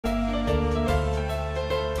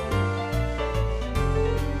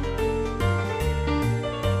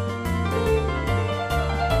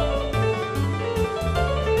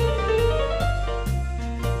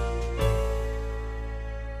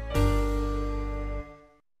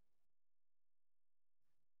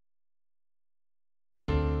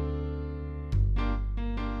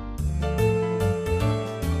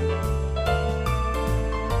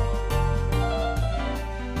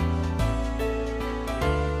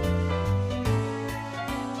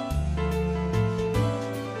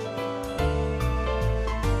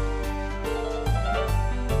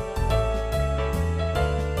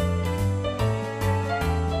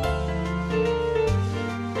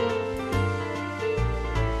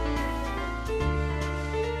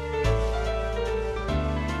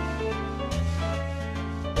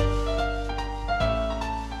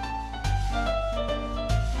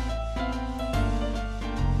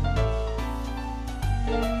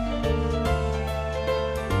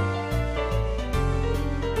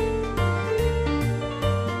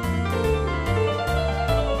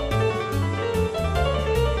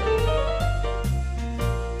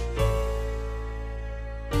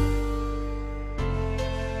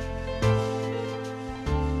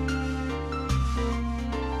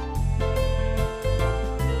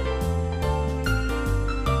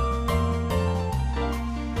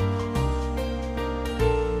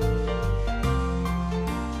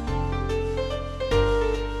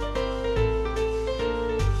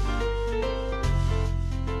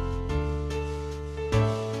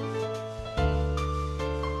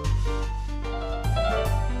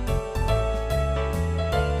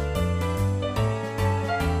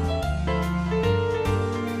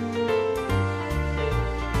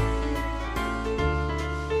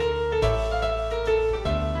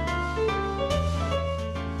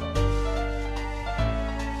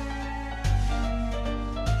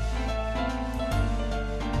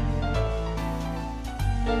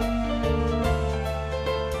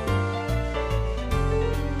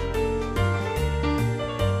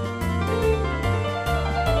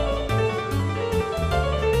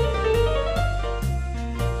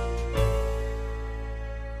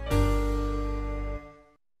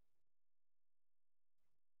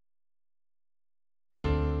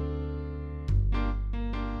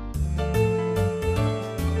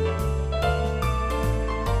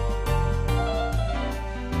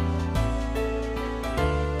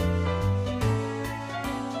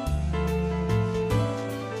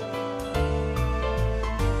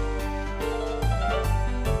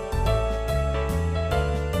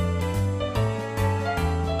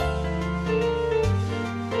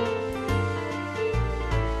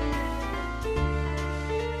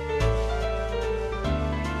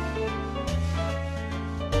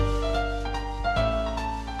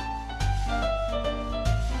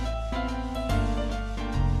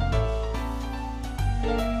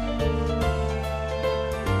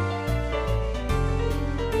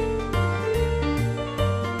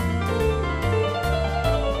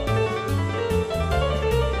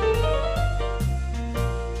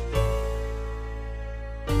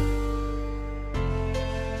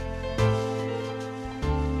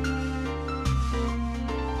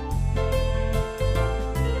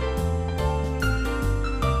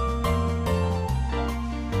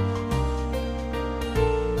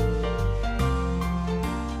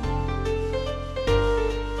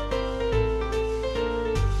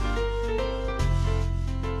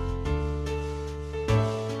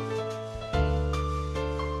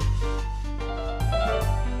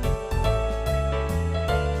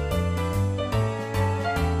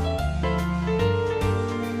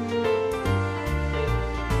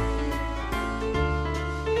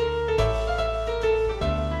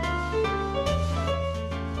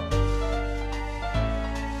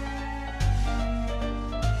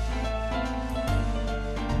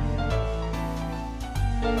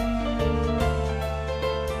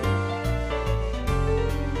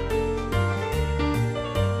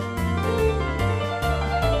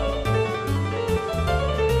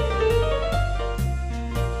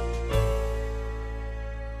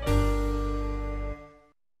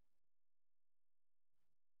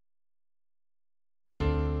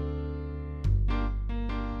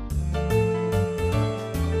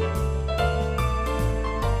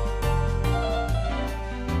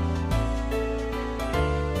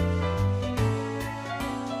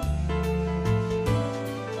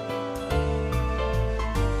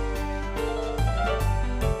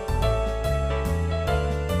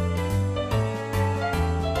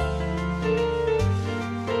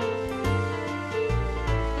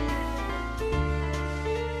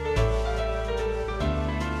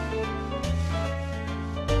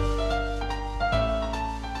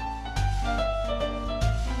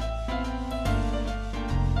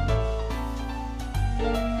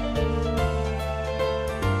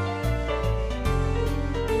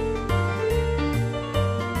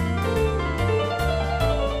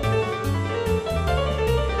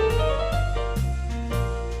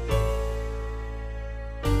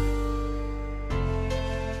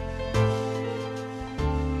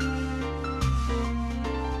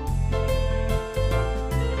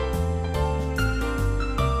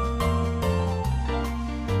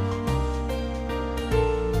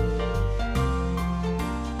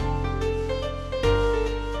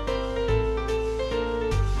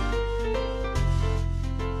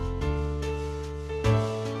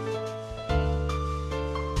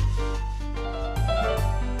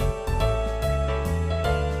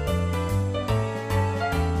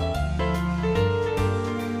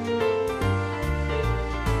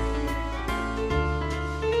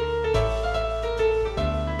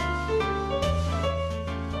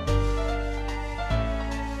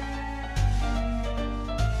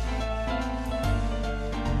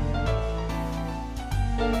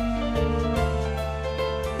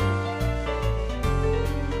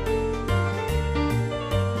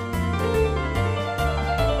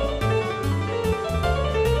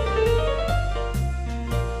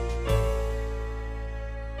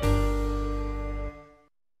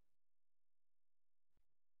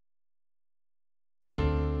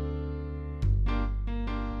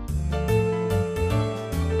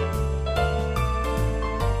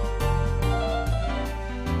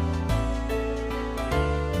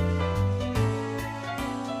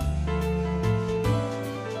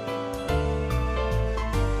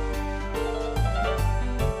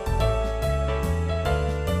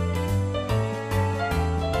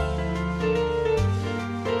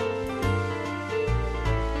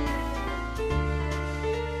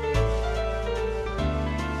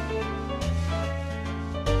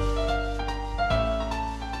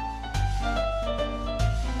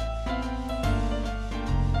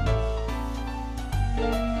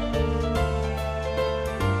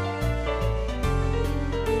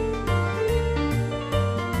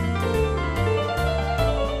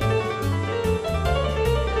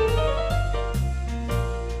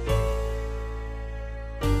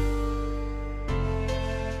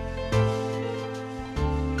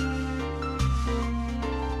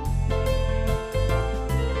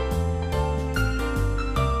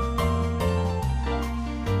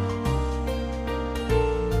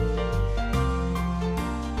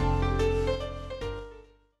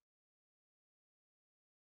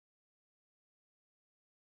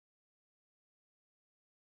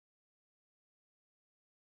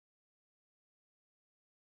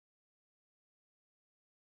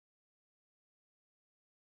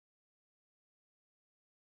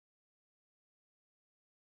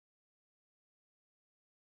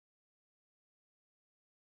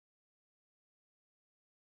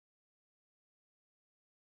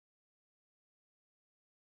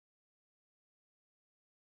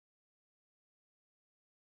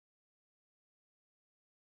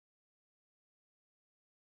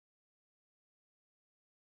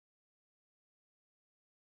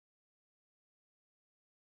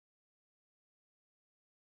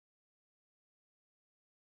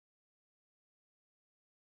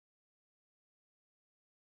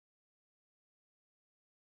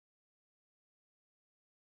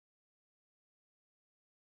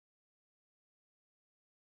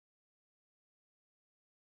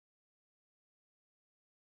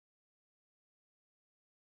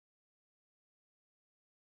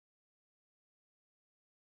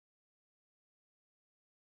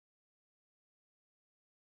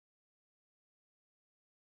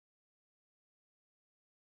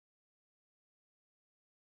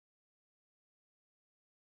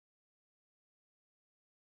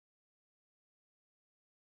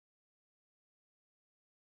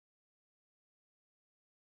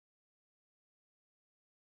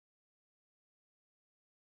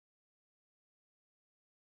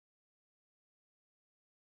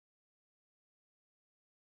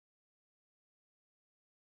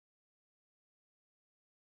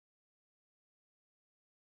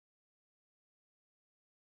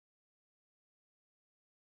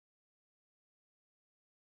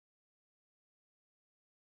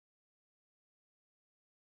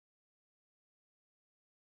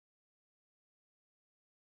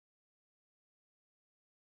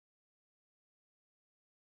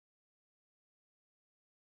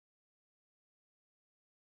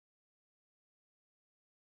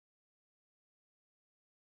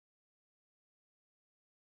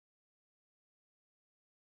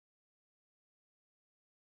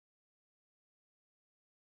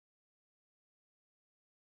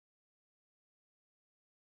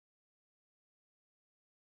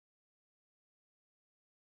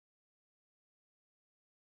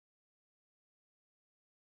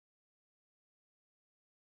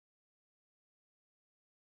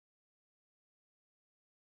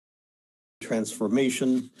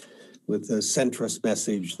transformation with a centrist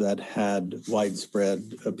message that had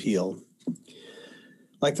widespread appeal.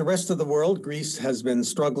 Like the rest of the world, Greece has been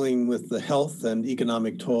struggling with the health and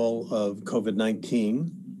economic toll of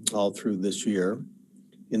COVID-19 all through this year.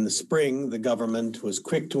 In the spring, the government was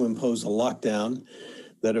quick to impose a lockdown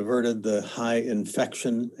that averted the high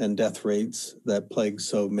infection and death rates that plagued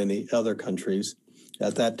so many other countries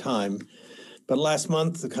at that time. But last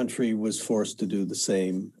month, the country was forced to do the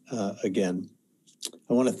same again.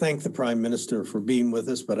 I want to thank the Prime Minister for being with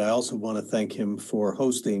us, but I also want to thank him for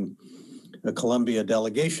hosting a Colombia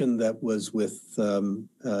delegation that was with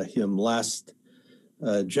him last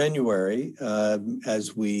January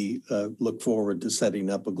as we look forward to setting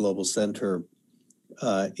up a global center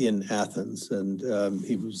in Athens, and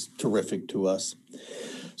he was terrific to us.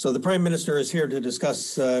 So the Prime Minister is here to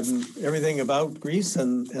discuss everything about Greece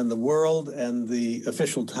and the world, and the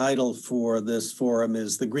official title for this forum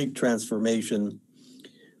is The Greek Transformation,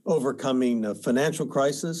 Overcoming a Financial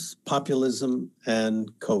Crisis, Populism,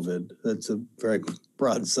 and COVID. That's a very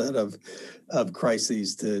broad set of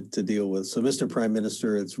crises to deal with. So, Mr. Prime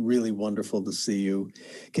Minister, it's really wonderful to see you.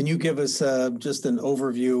 Can you give us just an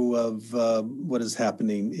overview of what is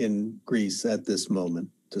happening in Greece at this moment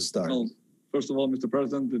to start? Well, first of all, Mr.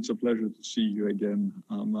 President, it's a pleasure to see you again.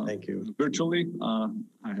 Thank you. Virtually.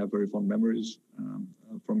 I have very fond memories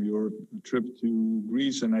from your trip to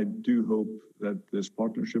Greece, and I do hope that this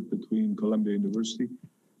partnership between Columbia University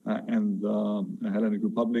and the Hellenic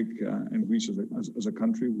Republic and Greece as a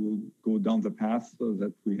country will go down the path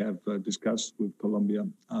that we have discussed with Columbia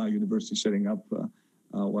University setting up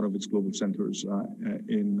one of its global centers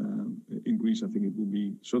in Greece. I think it will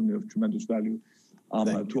be certainly of tremendous value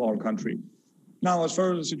to our country. Now, as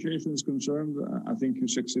far as the situation is concerned, I think you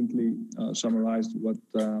succinctly summarized what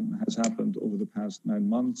has happened over the past 9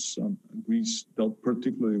 months. Greece dealt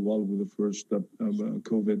particularly well with the first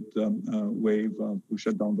COVID wave. We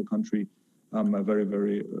shut down the country very,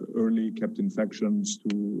 very early, kept infections to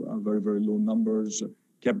very, very low numbers,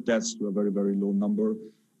 kept deaths to a very, very low number.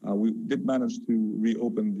 We did manage to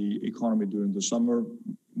reopen the economy during the summer.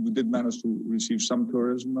 We did manage to receive some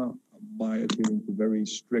tourism by adhering to very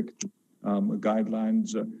strict guidelines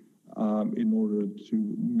in order to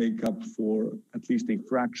make up for at least a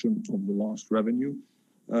fraction of the lost revenue.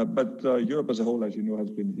 But Europe as a whole, as you know,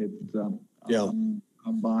 has been hit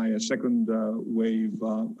by a second wave.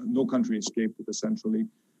 No country escaped it, essentially.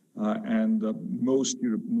 And most,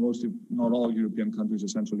 if not all European countries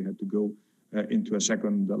essentially had to go into a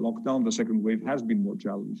second lockdown. The second wave has been more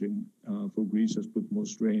challenging for Greece, has put more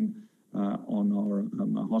strain on our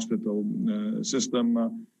hospital system.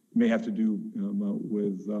 May have to do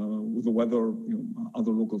with the weather.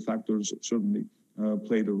 Other local factors certainly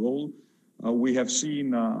played a role. We have seen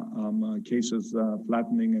cases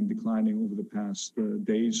flattening and declining over the past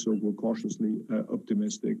days, so we're cautiously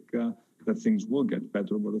optimistic that things will get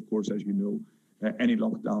better. But of course, as you know, any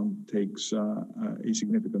lockdown takes a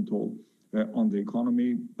significant toll on the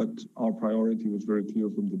economy. But our priority was very clear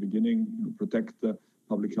from the beginning: protect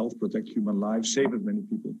public health, protect human lives, save as many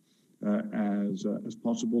people as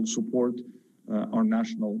possible, support our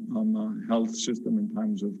national health system in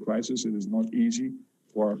times of crisis. It is not easy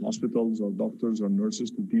for our hospitals, our doctors, our nurses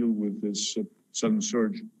to deal with this sudden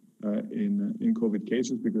surge in COVID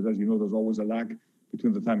cases, because as you know, there's always a lag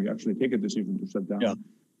between the time you actually take a decision to shut down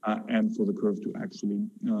and for the curve to actually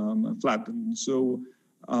flatten. So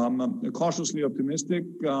cautiously optimistic.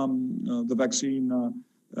 The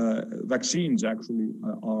vaccines actually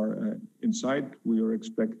are in sight. We are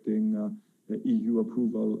expecting EU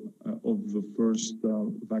approval of the first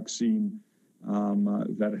vaccine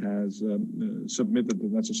that has submitted the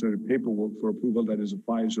necessary paperwork for approval. That is a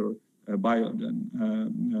Pfizer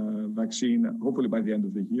vaccine, hopefully by the end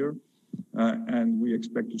of the year. And we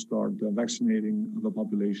expect to start vaccinating the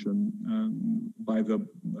population by the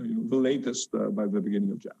latest by the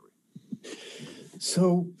beginning of January.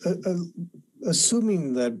 So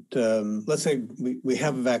assuming that, let's say we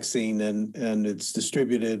have a vaccine and it's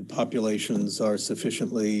distributed, populations are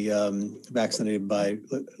sufficiently vaccinated by,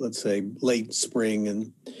 let's say, late spring,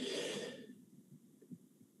 and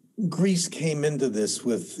Greece came into this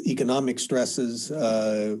with economic stresses,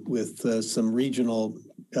 with some regional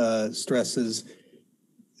stresses.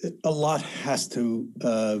 A lot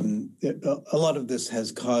of this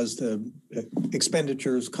has caused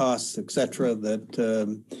expenditures, costs, et cetera, that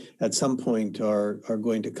at some point are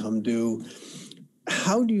going to come due.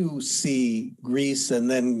 How do you see Greece, and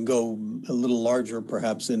then go a little larger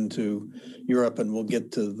perhaps into Europe, and we'll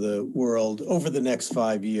get to the world, over the next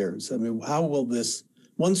 5 years? I mean, how will this,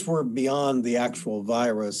 once we're beyond the actual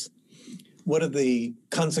virus, what are the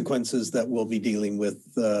consequences that we'll be dealing with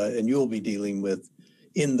and you'll be dealing with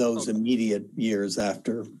in those immediate years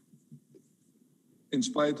after? In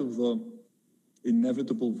spite of the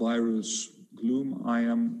inevitable virus gloom, I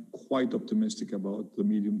am quite optimistic about the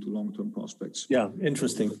medium to long-term prospects. Yeah,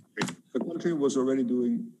 interesting. The country was already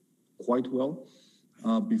doing quite well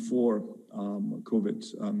before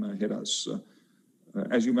COVID hit us.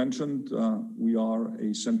 As you mentioned, we are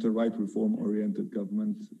a center-right reform-oriented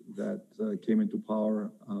government that came into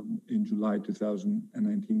power in July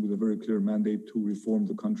 2019 with a very clear mandate to reform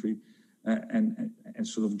the country and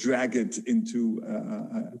sort of drag it into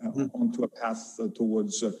onto a path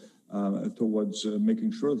towards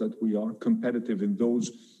making sure that we are competitive in those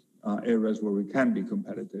areas where we can be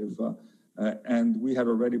competitive. And we had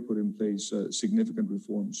already put in place significant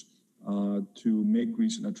reforms to make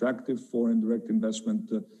Greece an attractive foreign direct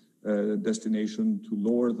investment destination, to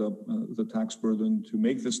lower the tax burden, to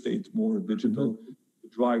make the state more digital, to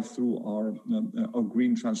drive through our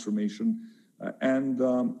green transformation. And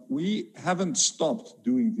we haven't stopped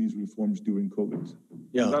doing these reforms during COVID.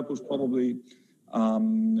 Yeah. And that was probably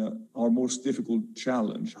our most difficult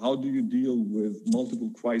challenge. How do you deal with multiple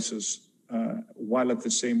crises while at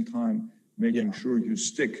the same time making sure you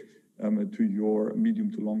stick to your medium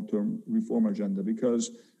to long-term reform agenda?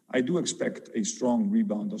 Because I do expect a strong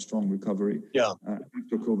rebound, a strong recovery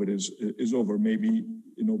after COVID is over. Maybe,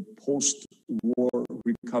 post-war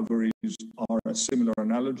recoveries are a similar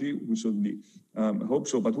analogy. We certainly hope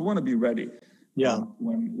so, but we want to be ready. Yeah.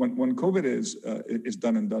 When COVID is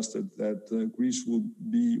done and dusted, that Greece will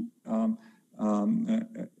be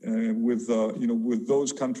with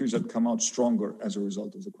those countries that come out stronger as a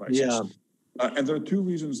result of the crisis. Yeah. And there are three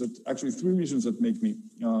reasons that make me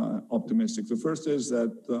optimistic. The first is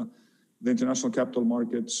that the international capital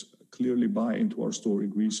markets clearly buy into our story.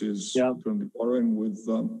 Greece is currently borrowing with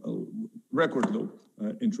record low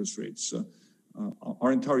interest rates.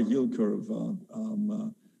 Our entire yield curve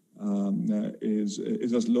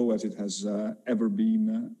is as low as it has ever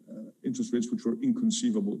been. Interest rates which were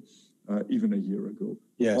inconceivable even a year ago.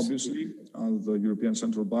 Yes. Obviously, the European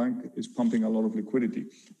Central Bank is pumping a lot of liquidity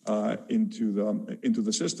into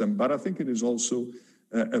the system, but I think it is also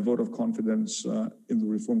a vote of confidence in the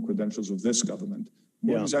reform credentials of this government.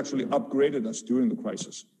 Moody's actually upgraded us during the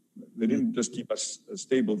crisis. They didn't just keep us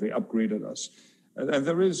stable; they upgraded us. And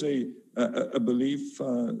there is a belief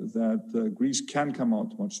that Greece can come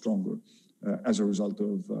out much stronger as a result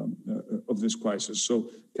of this crisis. So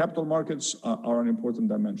capital markets are an important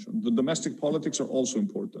dimension. The domestic politics are also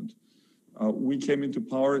important. We came into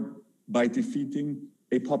power by defeating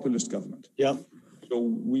a populist government. Yeah. So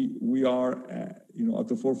we are at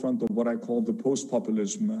the forefront of what I call the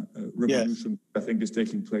post-populism revolution. Yes. I think is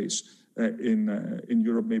taking place in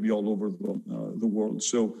Europe, maybe all over the world.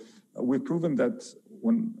 So we've proven that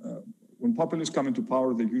when populists come into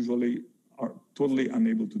power, they usually are totally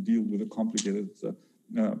unable to deal with the complicated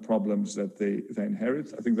problems that they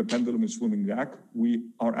inherit. I think the pendulum is swinging back. We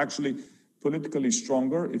are actually politically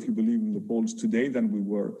stronger, if you believe in the polls today, than we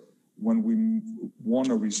were when we won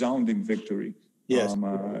a resounding victory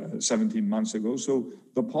 17 months ago. So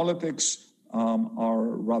the politics are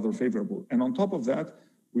rather favorable. And on top of that,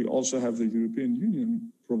 we also have the European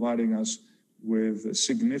Union providing us with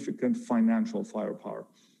significant financial firepower.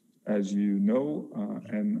 As you know,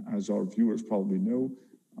 and as our viewers probably know,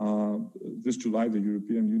 this July, the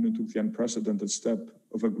European Union took the unprecedented step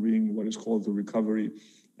of agreeing what is called the Recovery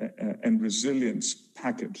and Resilience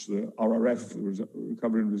Package, the RRF, the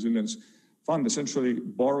Recovery and Resilience Fund, essentially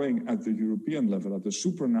borrowing at the European level, at the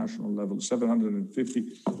supranational level, 750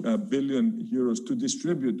 billion euros to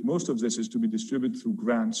distribute. Most of this is to be distributed through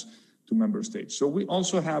grants to member states. So we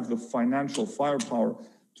also have the financial firepower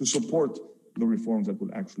to support the reforms that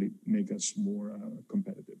will actually make us more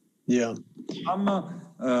competitive. Yeah. I'm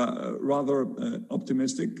rather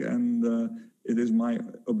optimistic, and it is my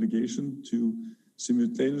obligation to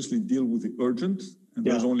simultaneously deal with the urgent, and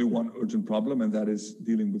there's only one urgent problem, and that is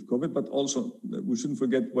dealing with COVID, but also we shouldn't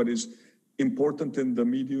forget what is important in the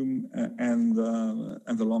medium and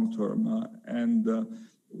the long term.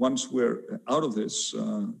 Once we're out of this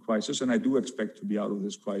crisis, and I do expect to be out of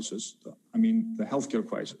this crisis, the healthcare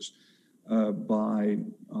crisis, by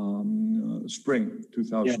spring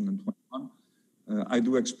 2021, I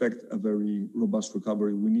do expect a very robust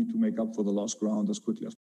recovery. We need to make up for the lost ground as quickly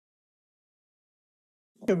as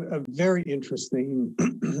possible. A very interesting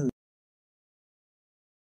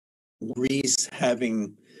Greece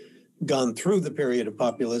having gone through the period of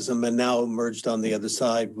populism and now emerged on the other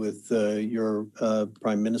side with your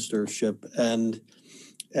prime ministership.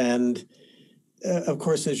 And of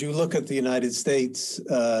course, as you look at the United States,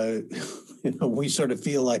 we sort of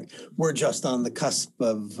feel like we're just on the cusp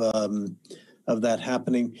of that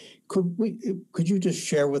happening. Could you just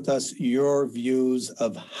share with us your views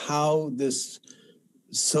of how this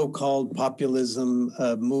so-called populism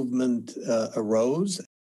movement arose,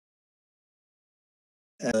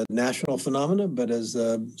 a national phenomena, but as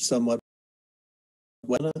somewhat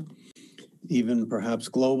even perhaps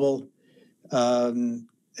global, and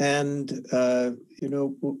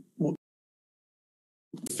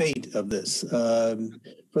fate of this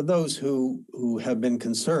for those who have been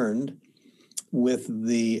concerned with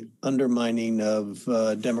the undermining of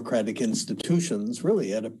democratic institutions,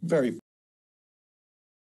 really at a very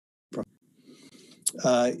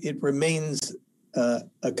it remains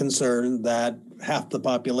a concern that half the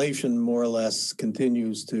population more or less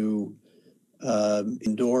continues to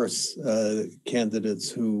endorse candidates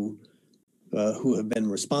who have been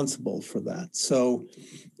responsible for that. So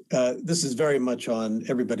this is very much on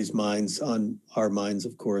everybody's minds, on our minds,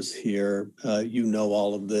 of course, here. You know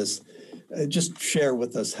all of this. Just share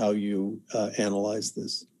with us how you analyze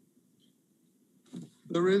this.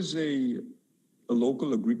 There is a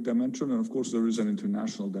local, a Greek dimension, and of course there is an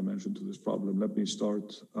international dimension to this problem. Let me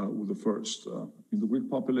start with the first. The Greek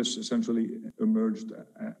populists essentially emerged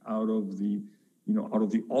out of the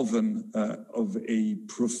oven of a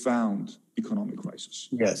profound economic crisis.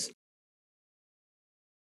 Yes.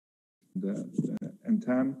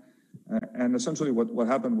 And essentially what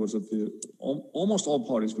happened was that almost all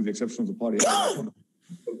parties, with the exception of the party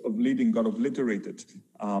of leading, got obliterated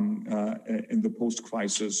in the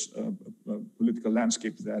post-crisis political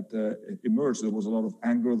landscape that emerged. There was a lot of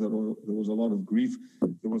anger, there was a lot of grief,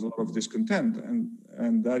 there was a lot of discontent,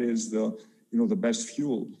 and that is the best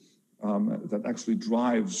fuel that actually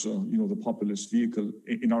drives the populist vehicle.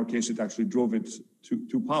 In our case, it actually drove it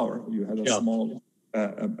to power. You had a small,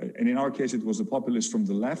 and in our case, it was the populists from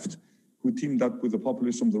the left who teamed up with the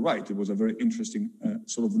populists from the right. It was a very interesting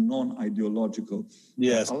sort of non-ideological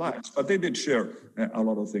alliance. But they did share a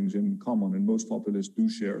lot of things in common, and most populists do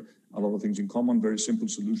share a lot of things in common, very simple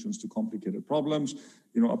solutions to complicated problems,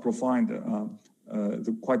 a profound,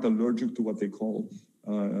 quite allergic to what they call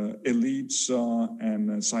elites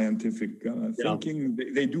and scientific thinking.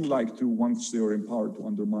 They do like to, once they are in power, to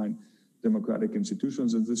undermine democratic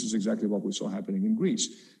institutions, and this is exactly what we saw happening in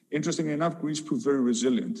Greece. Interestingly enough, Greece proved very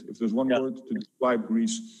resilient. If there's one word to describe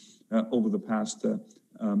Greece over the past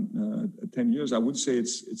 10 years, I would say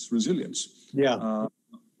it's resilience.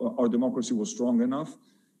 Our democracy was strong enough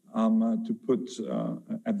to put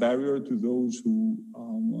a barrier to those who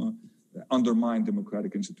undermine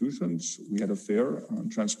democratic institutions. We had a fair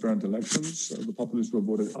and transparent elections. The populists were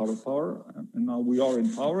voted out of power, and now we are in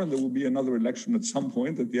power, and there will be another election at some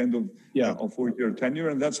point at the end of a 4-year tenure,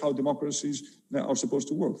 and that's how democracies are supposed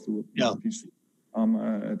to work, through a peaceful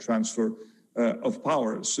transfer of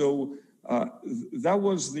power. So that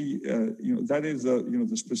was that is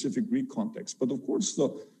the specific Greek context. But of course,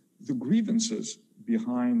 the grievances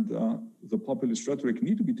behind the populist rhetoric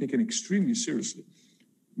need to be taken extremely seriously.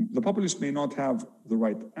 The populists may not have the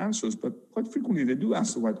right answers, but quite frequently they do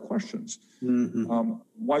ask the right questions.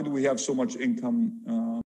 Why do we have so much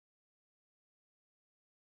income?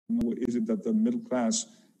 Is it that the middle class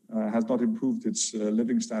has not improved its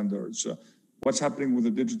living standards? What's happening with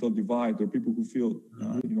the digital divide? There are people who feel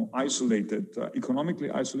isolated,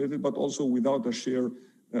 economically isolated, but also without a share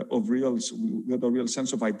with a real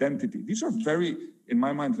sense of identity. These are in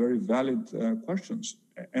my mind, very valid questions.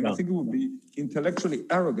 And I think it would be intellectually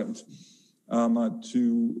arrogant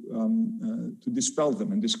to dispel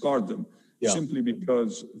them and discard them simply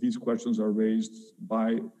because these questions are raised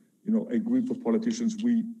by a group of politicians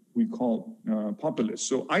we call populists.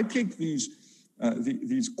 So I take these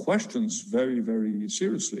questions very, very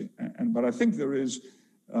seriously. But I think there is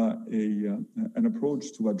an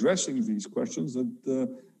approach to addressing these questions that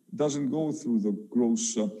doesn't go through the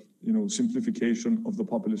gross simplification of the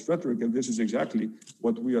populist rhetoric, and this is exactly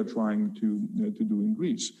what we are trying to do in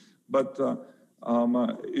Greece. But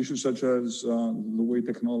issues such as the way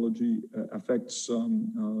technology affects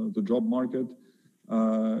the job market,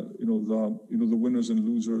 the winners and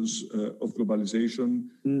losers of globalization,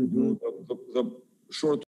 the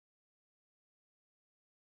short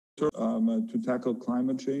term to tackle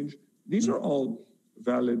climate change. These are all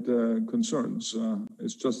valid concerns.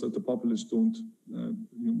 It's just that the populists don't,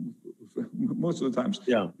 most of the times,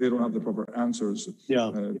 they don't have the proper answers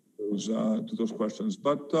to those questions.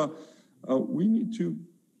 But we need to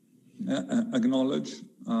acknowledge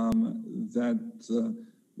that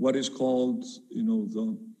what is called,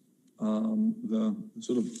 the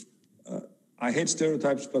sort of I hate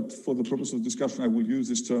stereotypes, but for the purpose of discussion, I will use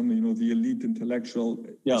this term. The elite intellectual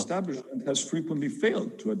establishment has frequently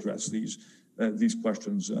failed to address these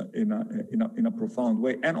questions in a profound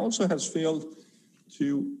way, and also has failed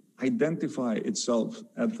to identify itself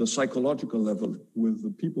at the psychological level with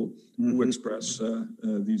the people who express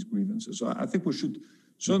these grievances. So I think we should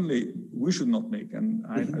not make, and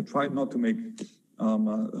I try not to make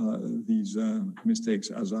these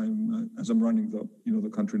mistakes as I'm running the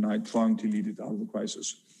country now, trying to lead it out of the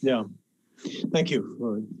crisis. Yeah, thank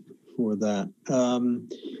you for that.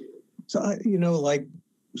 Like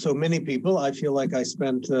so many people, I feel like I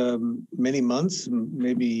spent many months,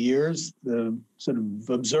 maybe years, sort of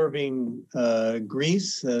observing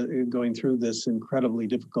Greece going through this incredibly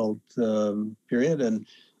difficult period, and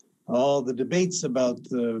all the debates about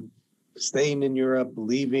staying in Europe,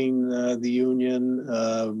 leaving the Union.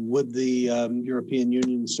 Would the European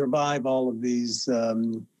Union survive all of these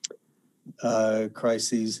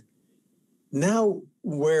crises? Now,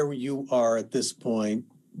 where you are at this point,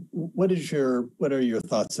 what are your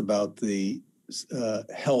thoughts about the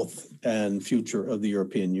health and future of the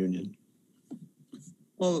European Union?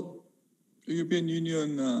 Well, the European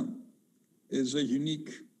Union is a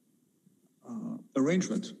unique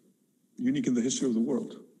arrangement, unique in the history of the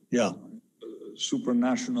world. Yeah. A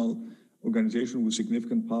supranational organization with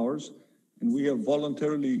significant powers, and we have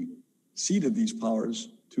voluntarily ceded these powers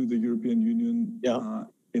to the European Union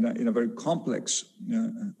in a very complex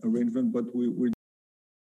arrangement, but we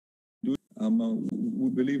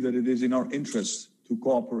believe that it is in our interest to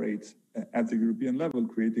cooperate at the European level,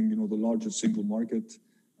 creating the largest single market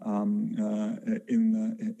in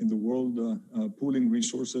the world, pooling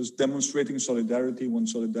resources, demonstrating solidarity when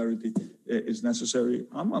solidarity is necessary.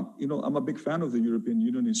 I'm a big fan of the European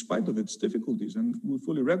Union in spite of its difficulties, and we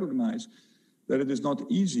fully recognize that it is not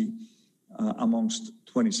easy amongst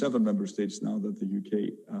 27 member states now that the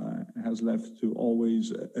UK has left to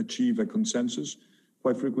always achieve a consensus.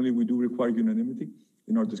 Quite frequently, we do require unanimity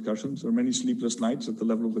in our discussions. There are many sleepless nights at the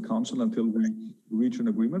level of the Council until we reach an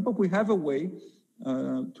agreement, but we have a way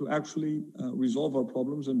to actually resolve our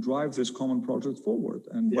problems and drive this common project forward.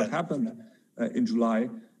 And what happened in July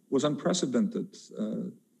was unprecedented.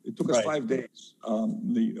 It took us 5 days.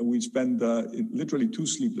 We spent literally 2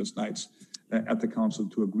 sleepless nights at the Council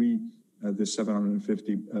to agree this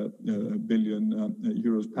 750 billion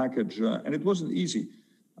euros package. And it wasn't easy.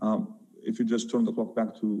 If you just turn the clock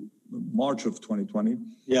back to March of 2020,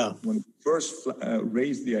 when we first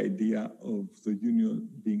raised the idea of the Union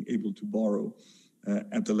being able to borrow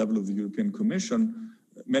at the level of the European Commission,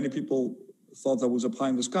 many people thought that was a pie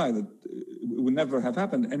in the sky, that it would never have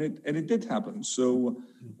happened, and it did happen. So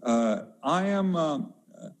I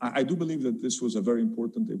do believe that this was it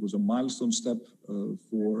was a milestone step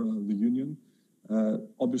for the Union.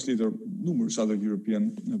 Obviously, there are numerous other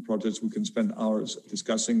European projects we can spend hours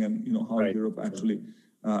discussing, and how Europe actually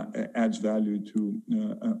adds value to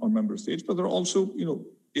our member states. But there are also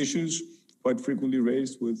issues quite frequently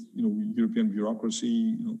raised with European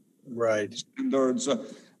bureaucracy, standards,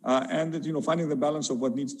 and that finding the balance of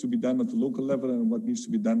what needs to be done at the local level and what needs to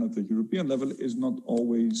be done at the European level is not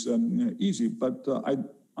always easy. But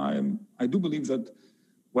I do believe that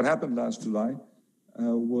what happened last July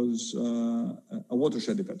was a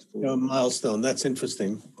watershed event. A milestone. That's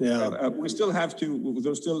interesting. Yeah. We still have to.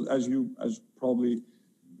 There's still, as probably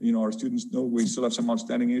our students know, we still have some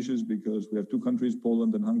outstanding issues because we have 2 countries,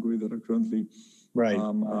 Poland and Hungary, that are currently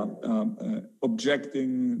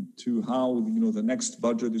objecting to how the next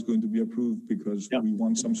budget is going to be approved because we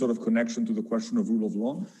want some sort of connection to the question of rule of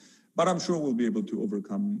law. But I'm sure we'll be able to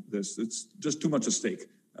overcome this. It's just too much at stake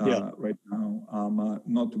right now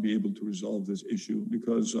not to be able to resolve this issue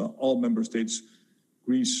because all member states,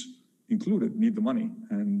 Greece included, need the money.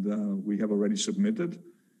 And we have already submitted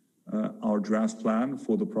our draft plan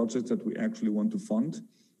for the projects that we actually want to fund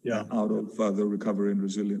out of the Recovery and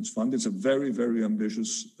Resilience Fund. It's a very, very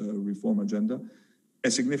ambitious reform agenda. A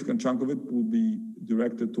significant chunk of it will be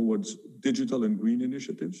directed towards digital and green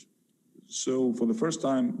initiatives. So for the first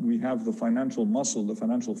time, we have the financial muscle, the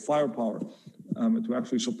financial firepower to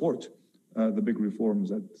actually support the big reforms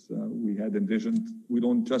that we had envisioned. We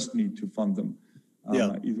don't just need to fund them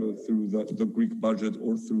either through the Greek budget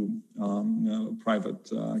or through private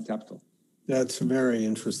capital. That's very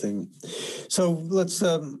interesting. So let's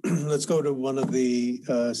go to one of the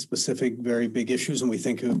specific, very big issues, and we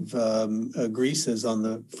think of Greece as on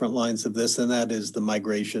the front lines of this, and that is the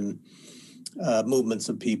migration movements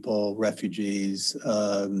of people, refugees,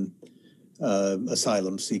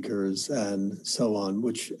 asylum seekers, and so on,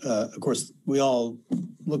 which, of course, we all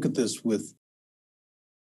look at this with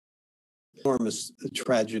enormous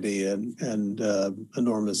tragedy and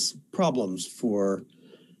enormous problems for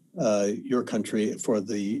your country, for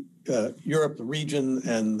the Europe region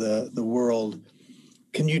and the world.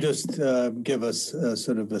 Can you just give us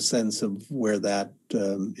sort of a sense of where that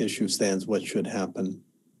issue stands, what should happen?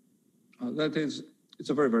 It's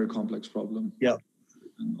a very, very complex problem. Yeah.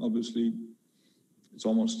 And obviously,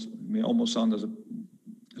 may almost sound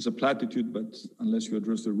as a platitude, but unless you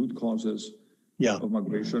address the root causes of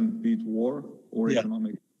migration, be it war or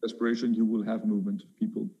economic desperation, you will have movement of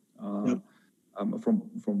people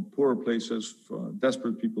from poorer places, for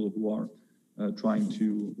desperate people who are trying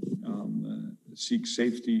to seek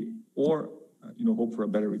safety or hope for a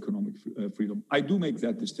better economic freedom. I do make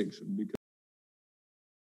that distinction because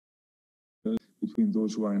between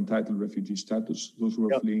those who are entitled refugee status, those who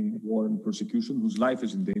are fleeing war and persecution, whose life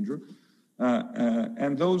is in danger,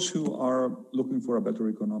 and those who are looking for a better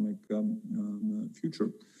economic future.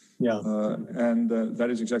 And that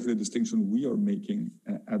is exactly the distinction we are making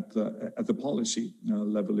at the policy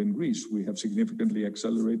level in Greece. We have significantly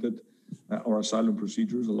accelerated our asylum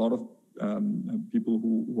procedures. A lot of people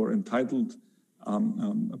who were entitled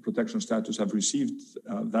protection status have received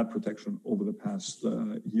that protection over the past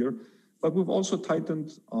year. But we've also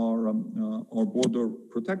tightened our border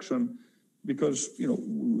protection because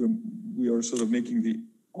we are sort of making the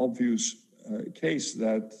obvious case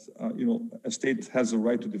that a state has a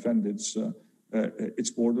right to defend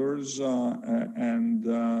its borders, and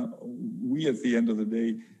we at the end of the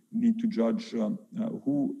day need to judge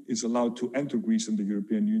who is allowed to enter Greece and the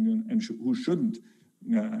European Union and who shouldn't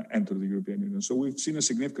enter the European Union. So we've seen a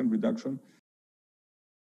significant reduction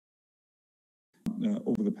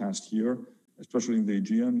over the past year, especially in the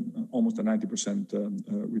Aegean, almost a 90%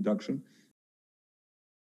 reduction.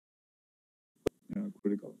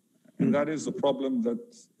 Critical. And that is the problem that,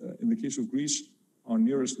 in the case of Greece, our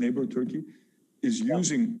nearest neighbor, Turkey, is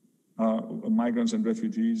using migrants and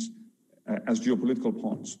refugees as geopolitical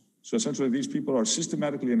pawns. So essentially, these people are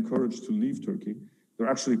systematically encouraged to leave Turkey. They're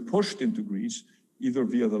actually pushed into Greece, either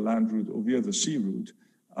via the land route or via the sea route,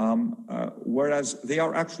 whereas they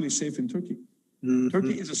are actually safe in Turkey.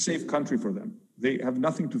 Turkey is a safe country for them. They have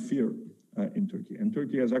nothing to fear in Turkey. And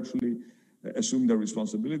Turkey has actually assumed their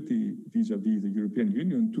responsibility vis-a-vis the European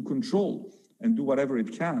Union to control and do whatever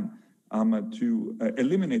it can to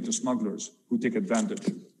eliminate the smugglers who take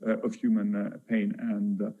advantage of human pain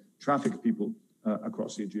and traffic people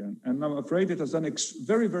across the Aegean. And I'm afraid it has done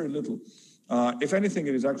very, very little. If anything,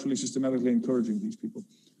 it is actually systematically encouraging these people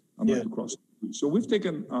to cross. So we've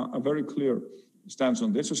taken a very clear stance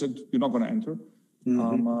on this. I said, you're not going to enter.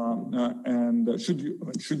 And if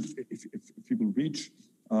people reach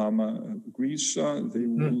Greece, they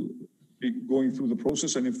will be going through the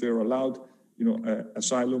process, and if they're allowed,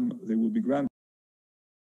 asylum, they will be granted.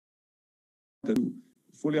 To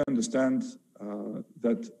fully understand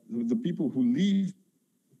that the people who leave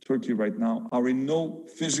Turkey right now are in no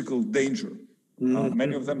physical danger.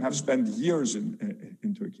 Many of them have spent years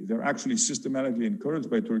in Turkey. They're actually systematically encouraged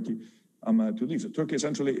by Turkey to leave. So Turkey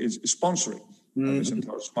essentially is sponsoring this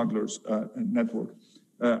entire smugglers network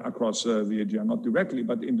across the Aegean, not directly,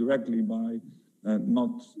 but indirectly by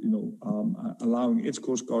not allowing its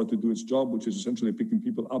Coast Guard to do its job, which is essentially picking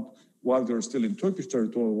people up while they're still in Turkish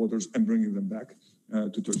territorial waters and bringing them back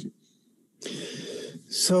to Turkey.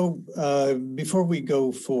 So before we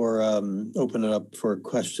go for open it up for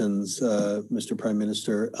questions, Mr. Prime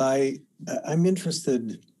Minister, I'm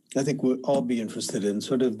interested, I think we'll all be interested in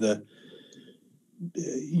sort of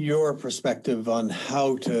your perspective on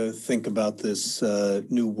how to think about this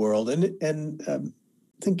new world and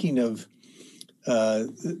thinking of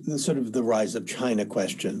the sort of the rise of China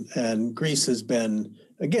question. And Greece has been,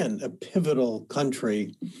 again, a pivotal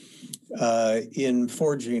country in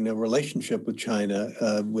forging a relationship with China,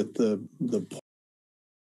 with the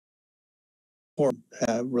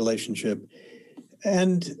relationship.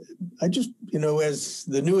 And I just, as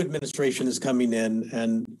the new administration is coming in,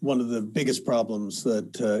 and one of the biggest problems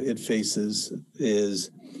that it faces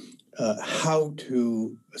is how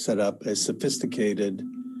to set up a sophisticated,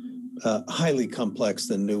 highly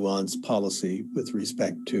complex and nuanced policy with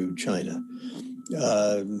respect to China.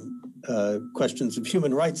 Questions of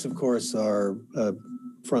human rights, of course, are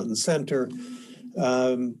front and center.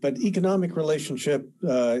 But economic relationship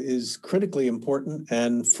is critically important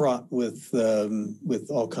and fraught with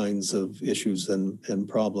all kinds of issues and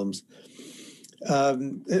problems.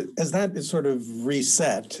 As that is sort of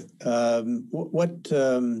reset,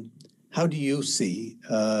 how do you see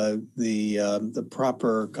the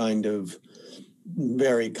proper kind of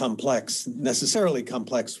very complex, necessarily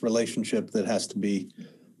complex relationship that has to be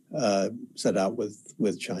set out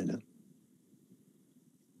with China?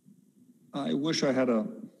 I wish I had a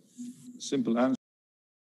simple answer.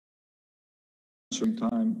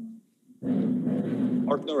 Time,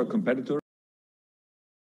 partner or competitor.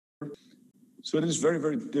 So it is very,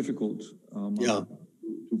 very difficult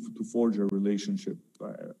to forge a relationship,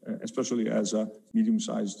 especially as a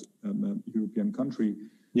medium-sized European country.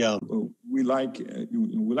 Yeah, we like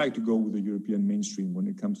to go with the European mainstream when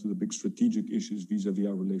it comes to the big strategic issues vis-a-vis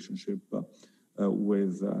our relationship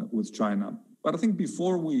with China. But I think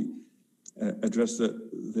before we address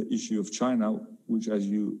the issue of China, which, as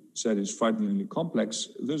you said, is frighteningly complex,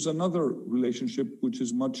 there's another relationship which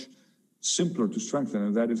is much simpler to strengthen,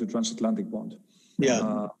 and that is a transatlantic bond.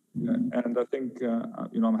 yeah. And I think,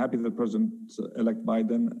 I'm happy that President-elect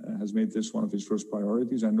Biden has made this one of his first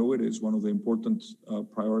priorities. I know it is one of the important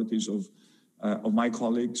priorities of my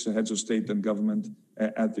colleagues, heads of state and government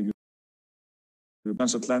at the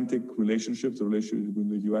transatlantic relationship, the relationship between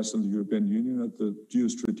the U.S. and the European Union at the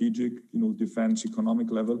geostrategic, defense,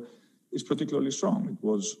 economic level is particularly strong. It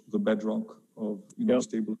was the bedrock of a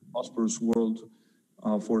stable, prosperous world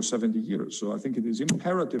for 70 years. So I think it is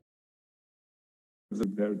imperative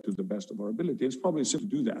there to the best of our ability. It's probably simple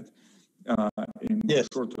to do that in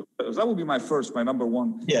short term. That would be my number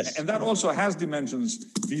one. Yes. And that also has dimensions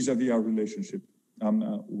vis-a-vis our relationship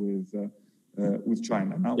with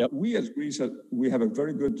China. Now, we as Greece, we have a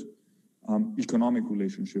very good economic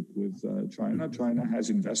relationship with China. China has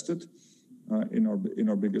invested in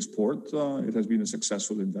our biggest port. It has been a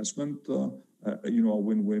successful investment, a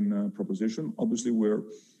win-win proposition. Obviously, we're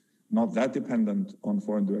not that dependent on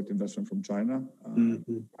foreign direct investment from China.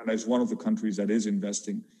 China is one of the countries that is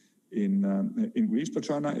investing in Greece, but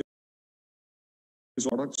China is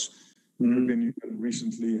products. The European Union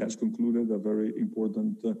recently has concluded a very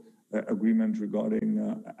important agreement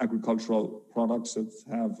regarding agricultural products that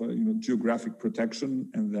have geographic protection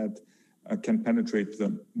and that can penetrate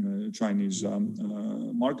the Chinese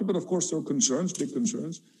market. But of course, there are concerns, big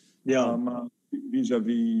concerns,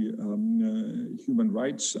 vis-a-vis human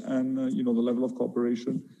rights and the level of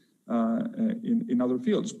cooperation in other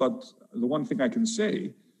fields. But the one thing I can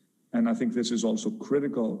say, and I think this is also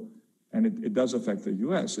critical, and it does affect the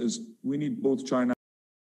U.S., is we need both China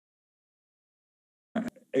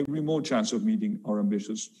a remote chance of meeting our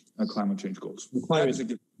ambitious climate change goals.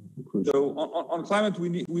 So on climate,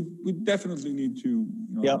 we definitely need to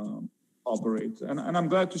operate. And I'm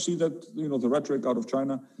glad to see that the rhetoric out of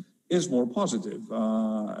China is more positive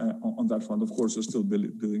on that front. Of course, they're still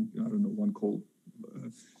building one coal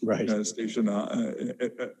station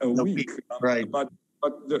a week. Right. But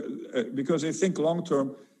because they think long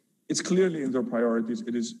term, it's clearly in their priorities.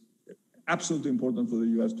 It is absolutely important for the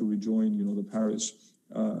U.S. to rejoin the Paris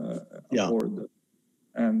Accord.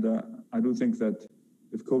 And I do think that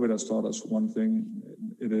if COVID has taught us one thing,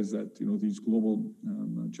 it is that these global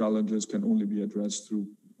challenges can only be addressed through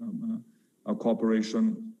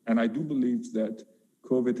cooperation. And I do believe that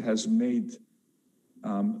COVID has made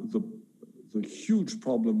the huge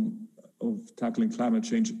problem of tackling climate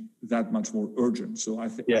change that much more urgent. So I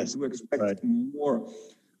think I do expect more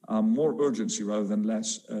urgency rather than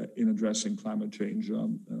less in addressing climate change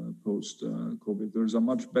post-COVID. There's a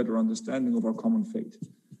much better understanding of our common fate.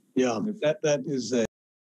 Yeah, that is a...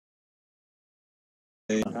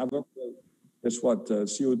 Guess what?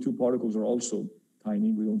 CO2 particles are also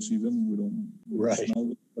tiny. We don't see them. We don't smell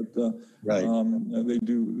them. But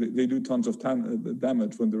they do tons of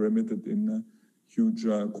damage when they're emitted in huge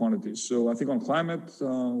quantities. So I think on climate,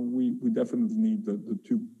 we definitely need the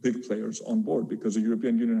two big players on board because the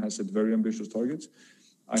European Union has set very ambitious targets.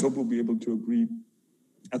 I hope we'll be able to agree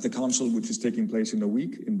at the Council, which is taking place in a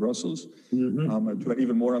week in Brussels, to an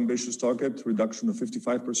even more ambitious target, reduction of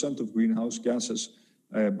 55% of greenhouse gases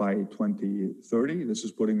by 2030. This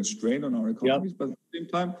is putting a strain on our economies, but at the same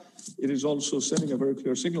time, it is also sending a very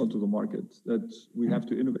clear signal to the market that we have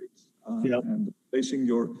to innovate. And placing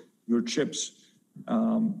your chips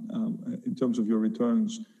in terms of your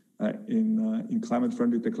returns in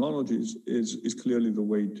climate-friendly technologies is clearly the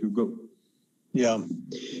way to go. Yeah,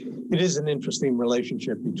 it is an interesting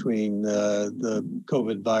relationship between the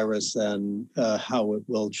COVID virus and how it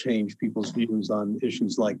will change people's views on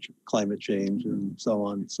issues like climate change and so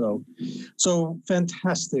on. So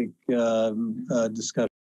fantastic discussion.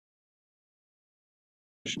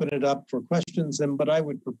 Put it up for questions, and what I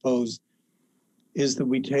would propose is that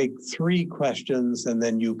we take 3 questions, and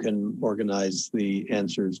then you can organize the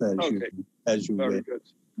answers as you Very wish. good.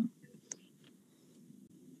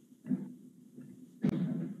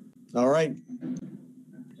 All right.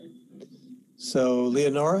 So,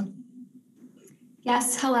 Leonora?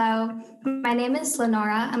 Yes, hello. My name is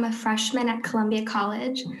Lenora. I'm a freshman at Columbia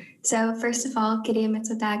College. So first of all, Kyriakos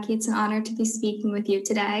Mitsotakis, it's an honor to be speaking with you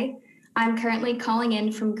today. I'm currently calling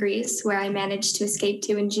in from Greece, where I managed to escape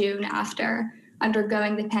to in June after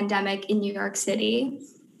undergoing the pandemic in New York City.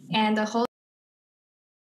 And the whole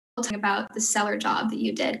thing about the stellar job that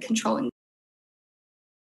you did controlling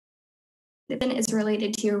is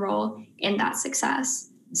related to your role in that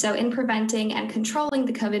success. So in preventing and controlling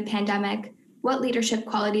the COVID pandemic, what leadership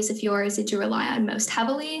qualities of yours did you rely on most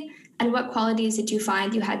heavily? And what qualities did you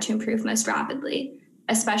find you had to improve most rapidly,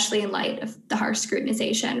 especially in light of the harsh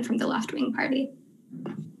scrutinization from the left-wing party?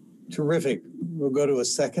 Terrific. We'll go to a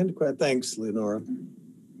second. Thanks, Leonora.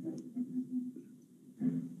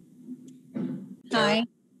 Hi.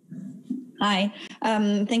 Hi.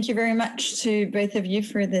 Thank you very much to both of you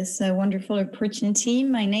for this wonderful opportunity.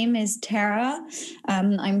 My name is Tara.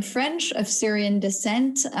 I'm French of Syrian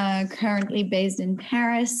descent, currently based in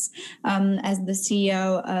Paris as the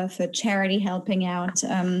CEO of a charity helping out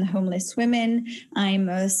homeless women. I'm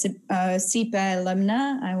a SIPA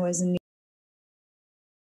alumna. I was in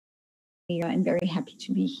I'm very happy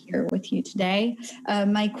to be here with you today.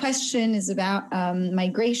 My question is about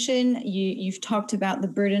migration. You've talked about the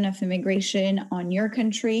burden of immigration on your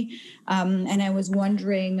country, and I was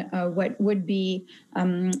wondering what would be,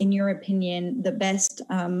 in your opinion, the best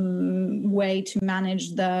way to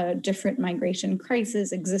manage the different migration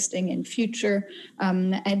crises existing in future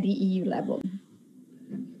at the EU level.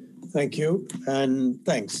 Thank you, and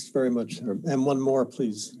thanks very much. And one more,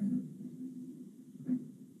 please.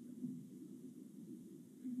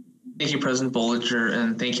 Thank you, President Bollinger,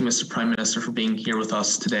 and thank you, Mr. Prime Minister, for being here with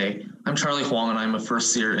us today. I'm Charlie Huang, and I'm a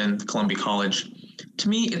first year in Columbia College. To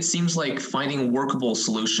me, it seems like finding workable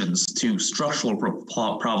solutions to structural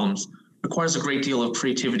problems requires a great deal of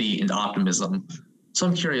creativity and optimism. So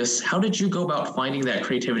I'm curious, how did you go about finding that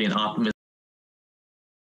creativity and optimism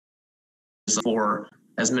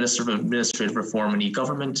as Minister of Administrative Reform and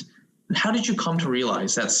E-Government? And how did you come to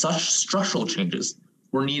realize that such structural changes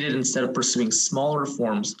were needed instead of pursuing smaller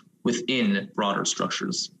reforms within broader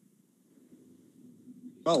structures?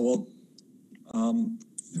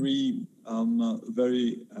 Three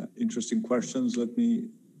very interesting questions. Let me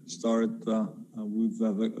start with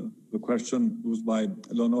the question posed by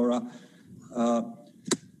Leonora.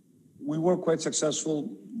 We were quite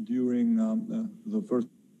successful during the first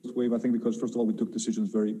wave, I think, because first of all, we took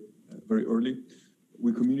decisions very early.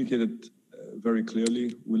 We communicated very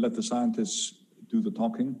clearly. We let the scientists do the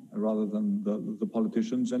talking rather than the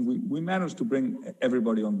politicians. And we managed to bring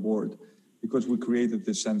everybody on board because we created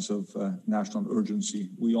this sense of national urgency.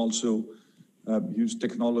 We also used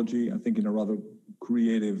technology, I think, in a rather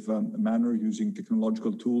creative manner, using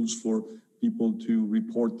technological tools for people to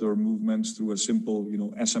report their movements through a simple,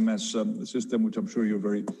 SMS system, which I'm sure you're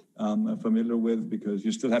very familiar with, because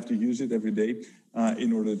you still have to use it every day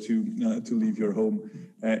in order to leave your home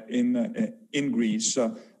in Greece.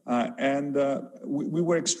 We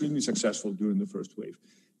were extremely successful during the first wave.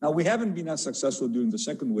 Now, we haven't been as successful during the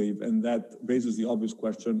second wave, and that raises the obvious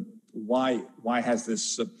question, why has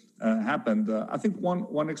this happened? I think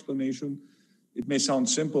one explanation, it may sound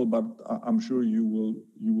simple, but I'm sure you will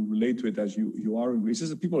relate to it as you are in Greece, is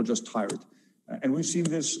that people are just tired. And we've seen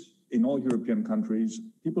this in all European countries.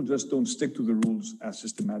 People just don't stick to the rules as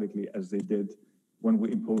systematically as they did when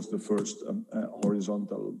we imposed the first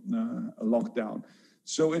horizontal lockdown.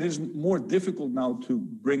 So it is more difficult now to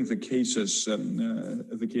bring the cases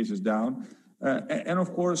down. And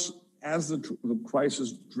of course, as the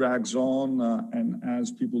crisis drags on and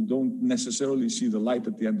as people don't necessarily see the light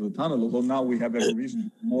at the end of the tunnel, although now we have every reason to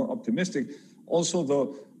be more optimistic, also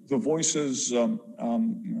the voices,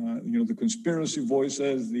 the conspiracy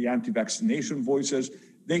voices, the anti-vaccination voices,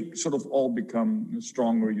 they sort of all become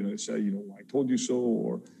stronger, say, I told you so,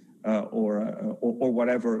 or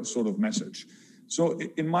whatever sort of message. So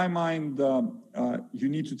in my mind, you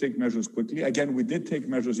need to take measures quickly. Again, we did take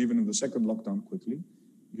measures even in the second lockdown quickly.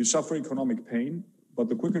 You suffer economic pain, but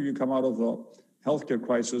the quicker you come out of the healthcare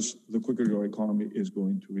crisis, the quicker your economy is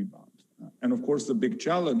going to rebound. And of course, the big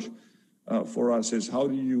challenge for us is how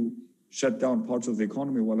do you shut down parts of the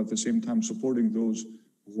economy while at the same time supporting those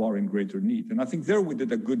who are in greater need? And I think there we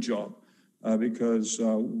did a good job because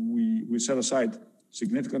we set aside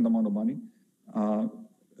significant amount of money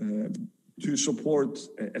to support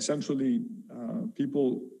essentially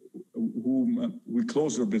people whom we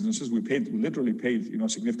closed their businesses. We literally paid a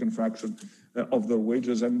significant fraction of their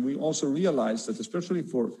wages. And we also realized that especially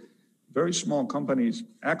for very small companies,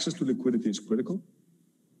 access to liquidity is critical.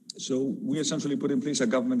 So we essentially put in place a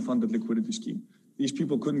government-funded liquidity scheme. These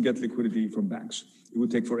people couldn't get liquidity from banks. It would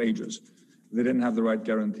take for ages. They didn't have the right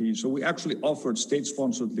guarantees. So we actually offered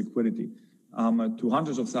state-sponsored liquidity to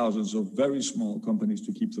hundreds of thousands of very small companies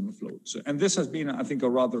to keep them afloat. So, and this has been, I think, a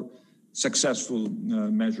rather successful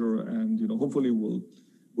measure. And hopefully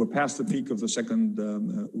we're past the peak of the second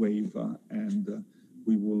wave, and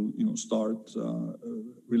we will start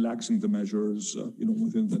relaxing the measures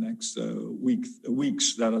within the next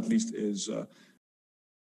weeks. That at least is.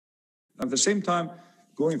 At the same time,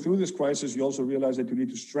 going through this crisis, you also realize that you need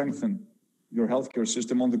to strengthen your healthcare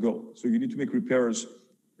system on the go. So you need to make repairs.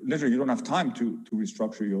 Literally, you don't have time to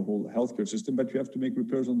restructure your whole healthcare system, but you have to make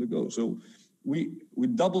repairs on the go. So we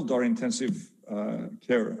doubled our intensive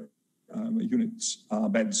care units,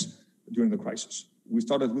 beds during the crisis. We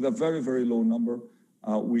started with a very, very low number.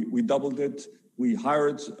 We doubled it. We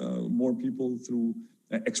hired more people through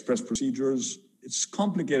express procedures. It's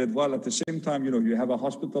complicated, while at the same time, you have a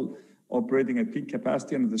hospital operating at peak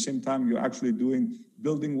capacity, and at the same time, you're actually doing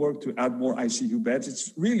building work to add more ICU beds.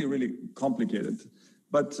 It's really, really complicated.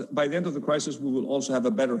 But by the end of the crisis, we will also have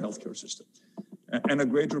a better healthcare system and a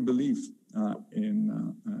greater belief in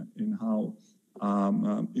how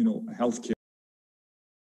healthcare,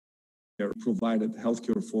 provided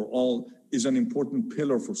healthcare for all, is an important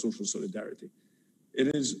pillar for social solidarity.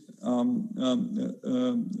 It is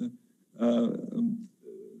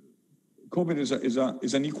COVID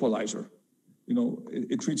is an equalizer.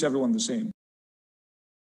 It treats everyone the same.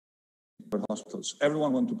 Hospitals.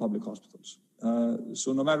 Everyone went to public hospitals.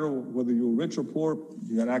 So no matter whether you're rich or poor,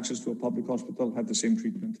 you had access to a public hospital, had the same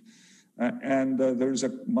treatment. And there is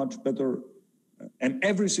a much better, and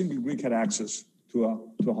every single Greek had access to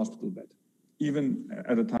a hospital bed, even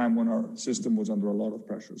at a time when our system was under a lot of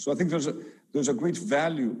pressure. So I think there's a great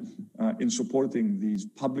value in supporting these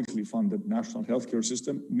publicly funded national healthcare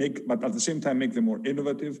system, but at the same time make them more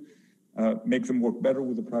innovative, make them work better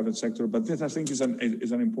with the private sector. But this, I think, is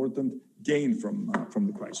an important gain from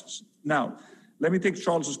the crisis. Now, let me take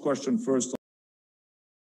Charles's question first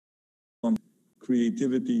on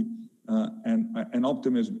creativity and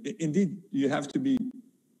optimism. Indeed, you have to be,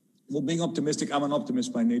 well, being optimistic. I'm an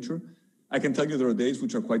optimist by nature. I can tell you there are days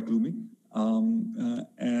which are quite gloomy,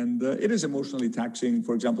 and it is emotionally taxing.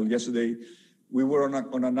 For example, yesterday we were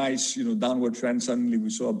on a nice, downward trend. Suddenly we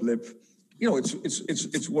saw a blip.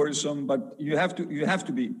 It's worrisome, but you have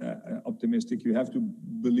to be optimistic. You have to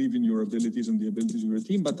believe in your abilities and the abilities of your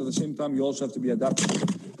team. But at the same time, you also have to be adaptable.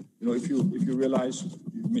 If you realize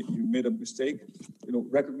you made a mistake,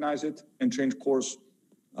 recognize it and change course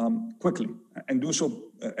quickly, and do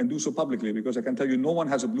so publicly, because I can tell you, no one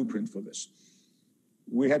has a blueprint for this.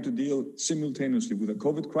 We had to deal simultaneously with a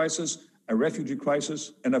COVID crisis, a refugee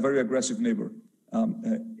crisis, and a very aggressive neighbor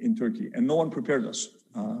in Turkey, and no one prepared us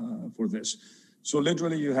for this. So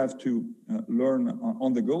literally, you have to learn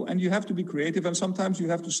on the go, and you have to be creative, and sometimes you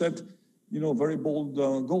have to set, very bold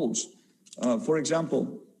goals. For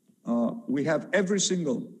example, we have every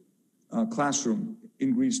single classroom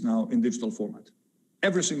in Greece now in digital format.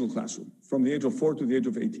 Every single classroom, from the age of 4 to the age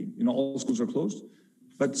of 18. All schools are closed,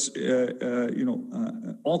 but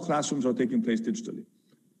all classrooms are taking place digitally.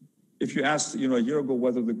 If you asked, a year ago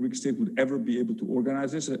whether the Greek state would ever be able to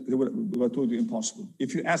organize this, they would have told you impossible.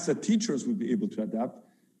 If you asked that teachers would be able to adapt,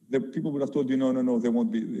 the people would have told you, no, they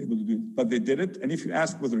won't be able to do it. But they did it. And if you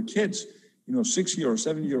asked whether kids, 6-year or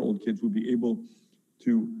 7-year-old kids would be able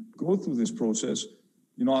to go through this process,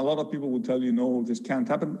 a lot of people would tell you, no, this can't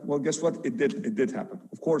happen. Well, guess what? It did happen.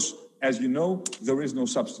 Of course, as you know, there is no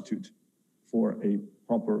substitute for a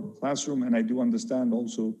proper classroom. And I do understand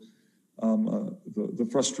also the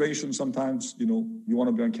frustration sometimes. You want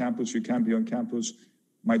to be on campus, you can't be on campus.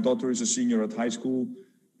 My daughter is a senior at high school.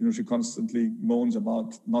 She constantly moans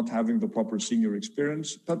about not having the proper senior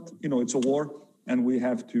experience. But, it's a war, and we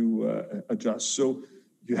have to adjust. So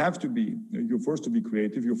you're forced to be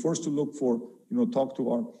creative. You're forced to look for, talk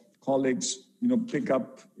to our colleagues, pick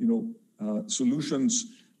up, solutions,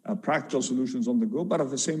 practical solutions on the go, but at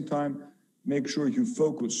the same time, make sure you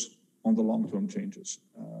focus on the long-term changes.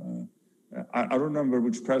 I remember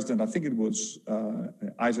which president, I think it was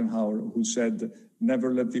Eisenhower, who said,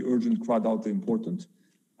 never let the urgent crowd out the important.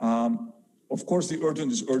 Of course, the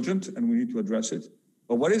urgent is urgent, and we need to address it.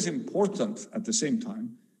 But what is important at the same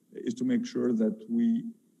time is to make sure that we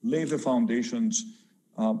lay the foundations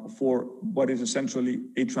for what is essentially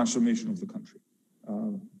a transformation of the country.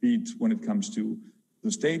 Be it when it comes to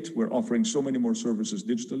the state, we're offering so many more services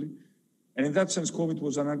digitally. And in that sense, COVID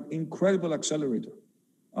was an incredible accelerator.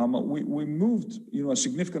 We moved, a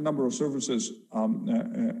significant number of services onto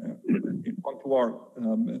our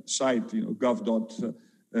site,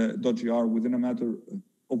 gov.gr, within a matter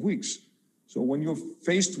of weeks. So when you're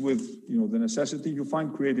faced with the necessity, you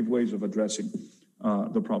find creative ways of addressing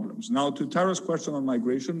the problems. Now, to Tara's question on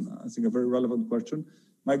migration, I think a very relevant question.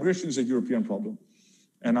 Migration is a European problem,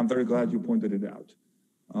 and I'm very glad you pointed it out.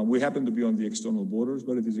 We happen to be on the external borders,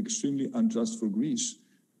 but it is extremely unjust for Greece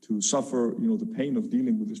to suffer, the pain of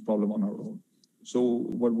dealing with this problem on our own. So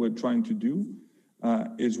what we're trying to do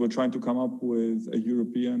is we're trying to come up with a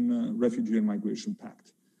European refugee and migration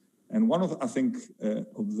pact. And one of, I think,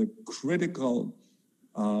 of the critical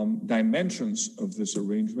dimensions of this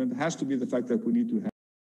arrangement has to be the fact that we need to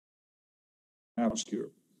have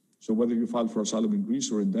here. So whether you file for asylum in Greece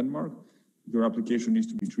or in Denmark, your application needs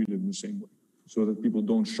to be treated in the same way, so that people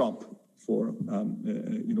don't shop for,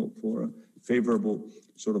 for favorable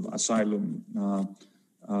sort of asylum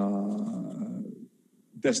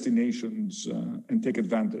destinations and take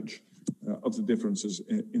advantage of the differences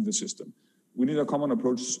in the system. We need a common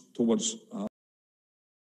approach towards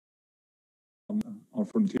our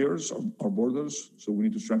frontiers, our borders. So we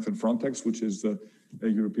need to strengthen Frontex, which is the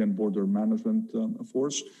European border management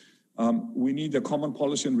force. We need a common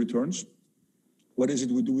policy on returns. What is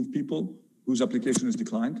it we do with people whose application is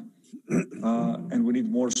declined? And we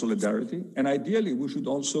need more solidarity. And ideally, we should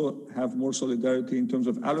also have more solidarity in terms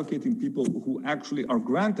of allocating people who actually are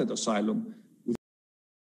granted asylum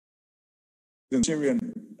within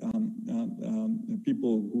Syrian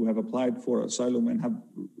people who have applied for asylum and have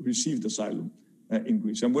received asylum in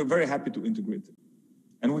Greece. And we're very happy to integrate them.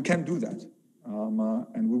 And we can do that.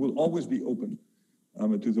 And we will always be open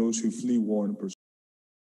to those who flee war and persecution.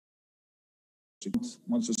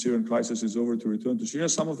 Once the Syrian crisis is over, to return to Syria.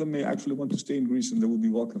 Some of them may actually want to stay in Greece, and they will be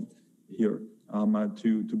welcome here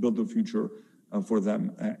to build a future for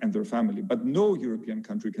them and their family. But no European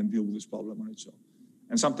country can deal with this problem on its own.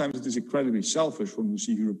 And sometimes it is incredibly selfish when we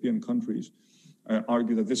see European countries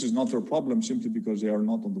argue that this is not their problem simply because they are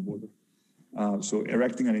not on the border. So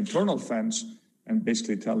erecting an internal fence and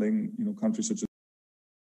basically telling countries such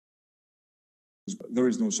as there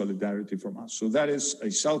is no solidarity from us. So that is a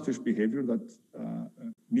selfish behavior that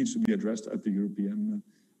needs to be addressed at the European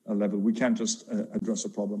level. We can't just address a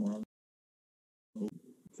problem on our own.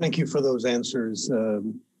 Thank you for those answers.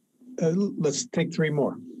 Let's take three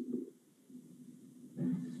more.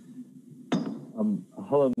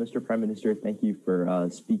 Hello, Mr. Prime Minister. Thank you for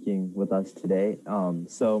speaking with us today.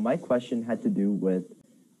 So my question had to do with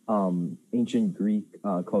ancient Greek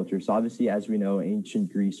culture. So obviously, as we know,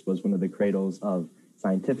 ancient Greece was one of the cradles of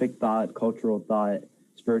scientific thought, cultural thought,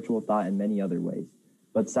 spiritual thought, and many other ways.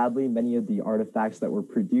 But sadly, many of the artifacts that were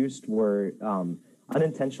produced were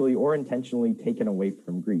unintentionally or intentionally taken away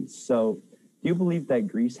from Greece. So do you believe that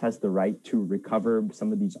Greece has the right to recover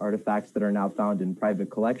some of these artifacts that are now found in private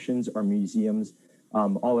collections or museums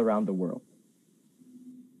all around the world?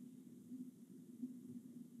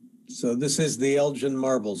 So this is the Elgin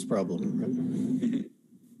marbles problem.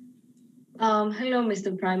 Hello,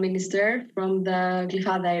 Mr. Prime Minister, from the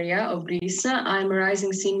Glyfada area of Greece. I'm a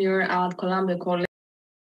rising senior at Columbia College,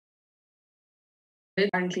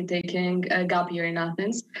 currently taking a gap year in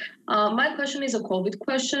Athens. My question is a COVID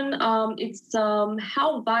question. It's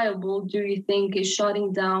how viable do you think is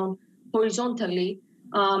shutting down horizontally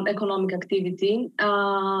economic activity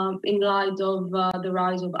in light of the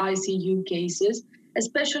rise of ICU cases,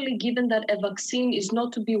 especially given that a vaccine is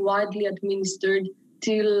not to be widely administered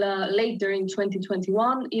till later in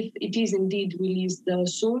 2021, if it is indeed released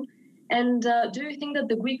soon? And do you think that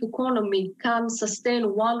the Greek economy can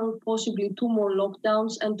sustain one or possibly two more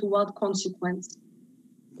lockdowns, and to what consequence?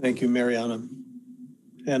 Thank you, Mariana.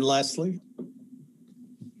 And lastly?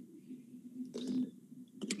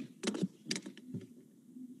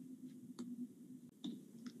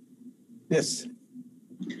 Yes.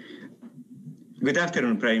 Good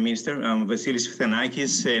afternoon, Prime Minister. I'm Vasilis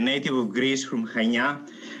Fithanakis, a native of Greece from Chania.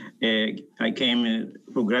 I came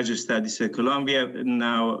for graduate studies at Columbia.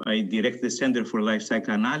 Now I direct the Center for Life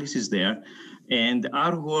Cycle Analysis there. And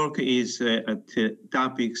our work is at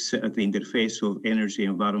topics at the interface of energy,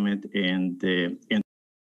 environment, and we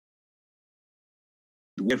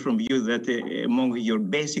hear from you that among your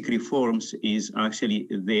basic reforms is actually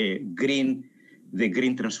the green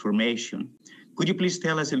transformation. Could you please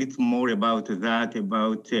tell us a little more about that,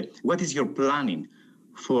 about what is your planning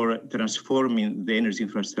for transforming the energy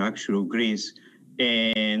infrastructure of Greece,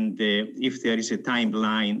 and if there is a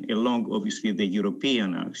timeline along, obviously, the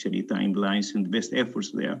European timelines and best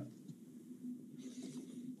efforts there?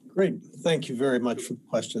 Great. Thank you very much for the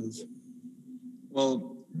questions.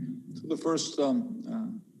 Well, to the first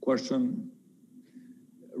question,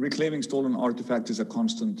 reclaiming stolen artifacts is a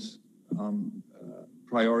constant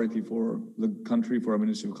priority for the country, for our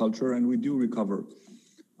Ministry of Culture, and we do recover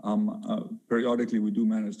Periodically, we do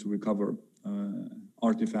manage to recover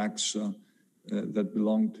artifacts that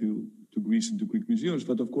belong to Greece and to Greek museums,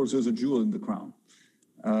 but of course, there's a jewel in the crown.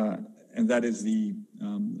 And that is the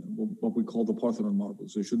what we call the Parthenon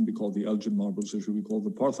marbles. They shouldn't be called the Elgin marbles. They should be called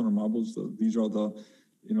the Parthenon marbles. These are the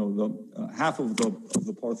half of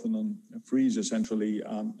the Parthenon frieze essentially,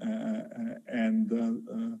 and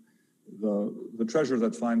the treasure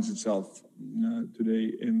that finds itself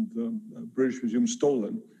today in the British Museum,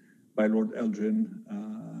 stolen by Lord Elgin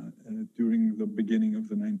during the beginning of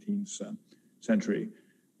the 19th century.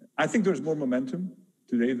 I think there's more momentum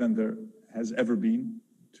today than there has ever been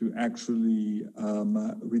to actually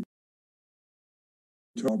return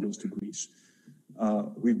marbles to Greece.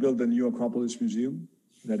 We've built a new Acropolis museum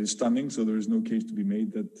that is stunning, so there is no case to be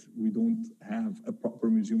made that we don't have a proper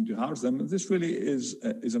museum to house them. And this really is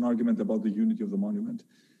an argument about the unity of the monument.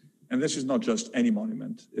 And this is not just any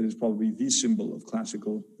monument. It is probably the symbol of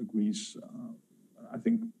classical Greece. I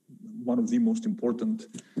think one of the most important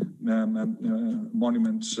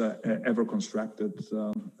monuments ever constructed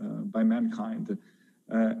by mankind.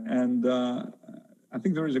 I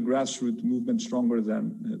think there is a grassroots movement stronger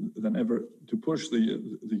than ever to push the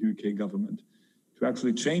UK government to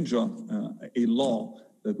actually change a law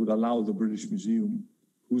that would allow the British Museum,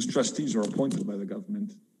 whose trustees are appointed by the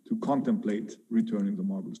government, to contemplate returning the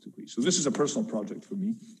marbles to Greece. So this is a personal project for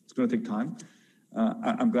me. It's going to take time.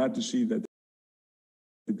 I'm glad to see that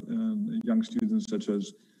young students such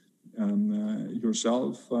as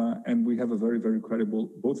yourself, and we have a very, very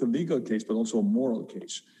credible, both a legal case, but also a moral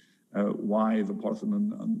case, why the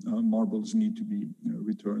Parthenon marbles need to be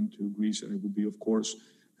returned to Greece. And it would be, of course,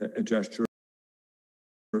 a gesture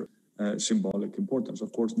symbolic importance.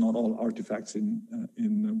 Of course, not all artifacts in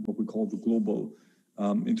what we call the global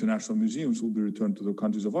international museums will be returned to their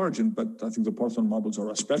countries of origin, but I think the Parthenon marbles are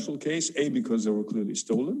a special case, A, because they were clearly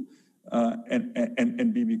stolen,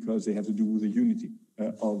 and B, because they have to do with the unity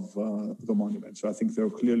of the monument. So I think they're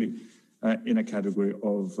clearly in a category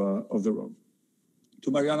of their own. To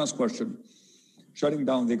Mariana's question, shutting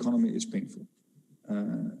down the economy is painful,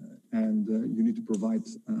 and you need to provide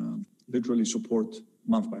literally support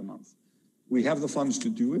month by month. We have the funds to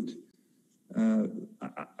do it,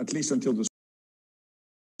 at least until this.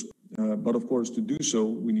 But of course, to do so,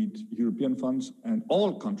 we need European funds, and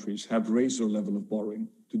all countries have raised their level of borrowing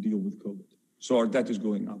to deal with COVID. So our debt is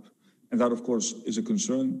going up. And that, of course, is a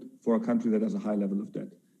concern for a country that has a high level of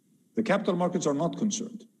debt. The capital markets are not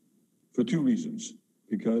concerned for two reasons.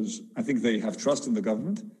 Because I think they have trust in the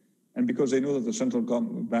government, and because they know that the central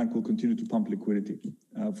bank will continue to pump liquidity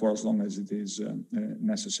for as long as it is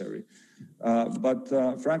necessary. But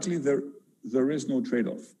frankly, there is no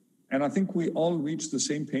trade-off. And I think we all reach the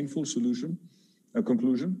same painful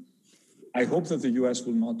conclusion. I hope that the US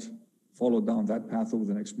will not follow down that path over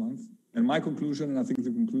the next month. And my conclusion, and I think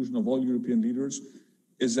the conclusion of all European leaders,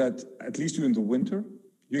 is that at least during the winter,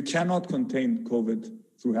 you cannot contain COVID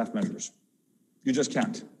through half measures. You just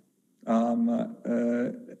can't.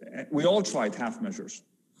 We all tried half measures,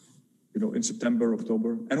 in September,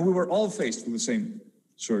 October, and we were all faced with the same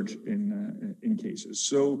surge in cases.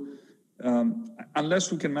 So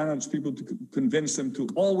unless we can manage people to convince them to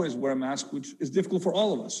always wear a mask, which is difficult for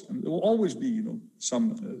all of us, and there will always be,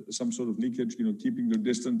 some sort of leakage, keeping their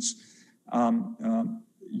distance,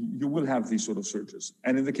 you will have these sort of surges.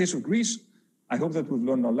 And in the case of Greece, I hope that we've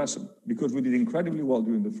learned our lesson, because we did incredibly well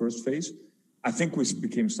during the first phase. I think we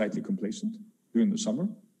became slightly complacent during the summer,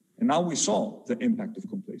 and now we saw the impact of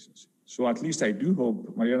complacency. So at least I do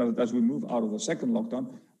hope, Mariana, that as we move out of the second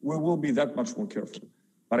lockdown, we will be that much more careful.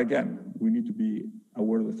 But again, we need to be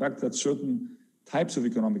aware of the fact that certain types of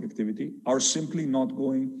economic activity are simply not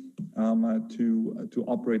going to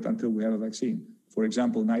operate until we have a vaccine. For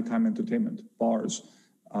example, nighttime entertainment, bars,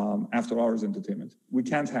 after-hours entertainment. We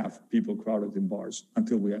can't have people crowded in bars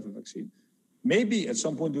until we have a vaccine. Maybe at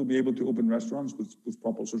some point you'll be able to open restaurants with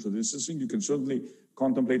proper social distancing. You can certainly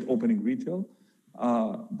contemplate opening retail,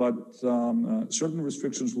 but certain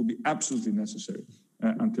restrictions will be absolutely necessary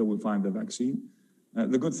until we find the vaccine.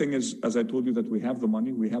 The good thing is, as I told you, that we have the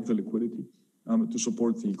money, we have the liquidity to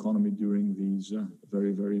support the economy during these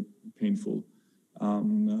very, very painful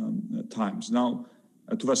times. Now,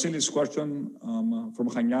 to Vasilis' question, from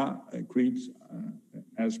Chania, Crete,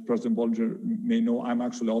 as President Bollinger may know, I'm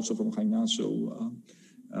actually also from Chania, so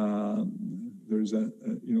there's a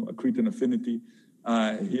Cretan affinity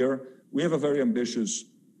here. We have a very ambitious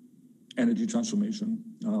energy transformation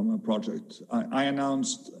project. I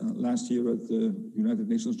announced last year at the United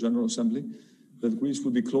Nations General Assembly that Greece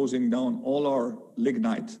will be closing down all our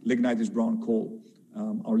lignite is brown coal,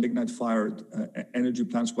 our lignite-fired energy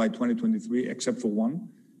plants by 2023, except for one,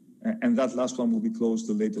 and that last one will be closed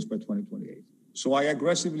the latest by 2028. So I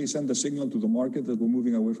aggressively send a signal to the market that we're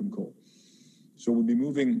moving away from coal. So we'll be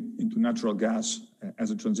moving into natural gas as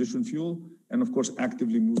a transition fuel, and of course,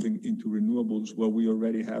 actively moving into renewables where we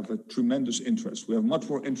already have a tremendous interest. We have much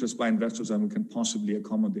more interest by investors than we can possibly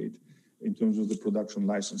accommodate in terms of the production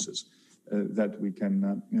licenses that we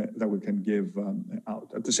can give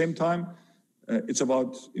out. At the same time, it's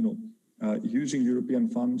about using European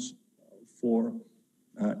funds for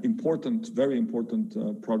very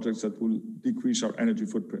important projects that will decrease our energy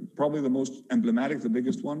footprint. Probably the most emblematic, the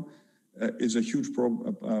biggest one, is a huge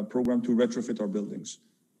program to retrofit our buildings.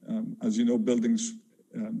 As you know, buildings,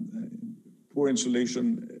 poor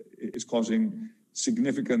insulation is causing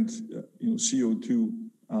significant CO2.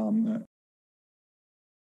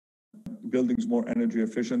 Buildings more energy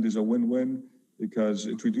efficient is a win-win because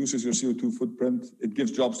it reduces your CO2 footprint. It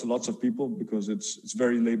gives jobs to lots of people because it's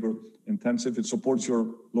very labor intensive. It supports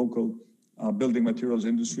your local building materials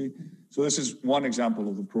industry. So this is one example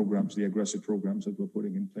of the programs, the aggressive programs that we're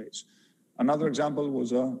putting in place. Another example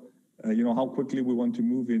was how quickly we want to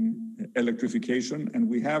move in electrification, and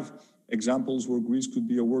we have examples where Greece could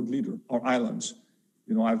be a world leader. Our islands,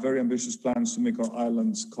 I have very ambitious plans to make our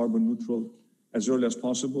islands carbon neutral as early as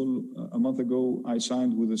possible. A month ago, I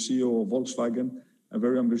signed with the CEO of Volkswagen a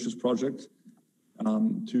very ambitious project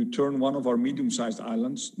to turn one of our medium-sized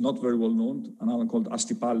islands, not very well known, an island called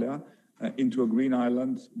Astipalea, into a green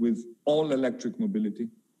island with all electric mobility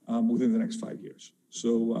within the next 5 years.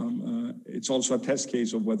 So it's also a test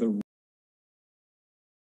case of whether we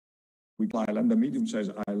island, a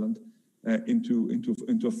medium-sized island, into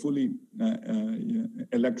a fully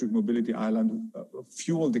electric mobility island,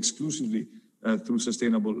 fueled exclusively through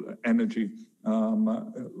sustainable energy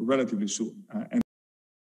relatively soon. And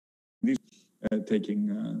these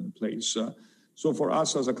taking place. So for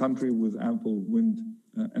us as a country with ample wind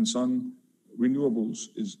and sun, renewables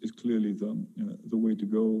is clearly the way to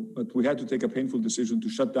go. But we had to take a painful decision to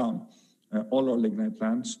shut down all our lignite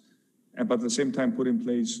plants, but at the same time put in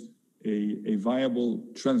place a viable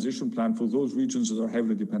transition plan for those regions that are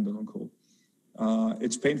heavily dependent on coal.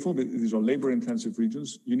 It's painful, but these are labor-intensive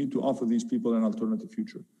regions. You need to offer these people an alternative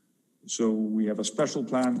future. So we have a special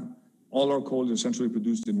plan. All our coal is essentially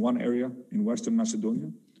produced in one area in Western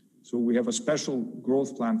Macedonia. So we have a special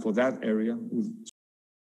growth plan for that area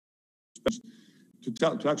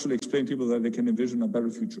to actually explain to people that they can envision a better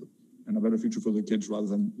future and a better future for their kids rather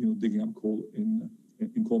than digging up coal in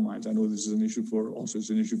coal mines. I know this is an issue it's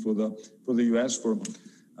an issue for the U.S. for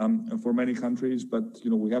many countries, but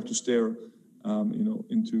we have to stare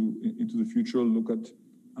into the future. Look at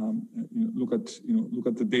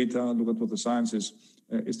the data. Look at what the science is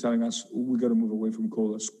telling us. We got to move away from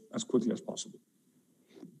coal as quickly as possible.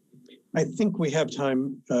 I think we have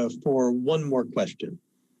time for one more question.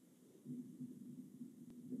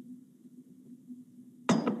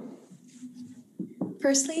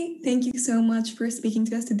 Firstly, thank you so much for speaking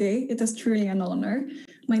to us today. It is truly an honor.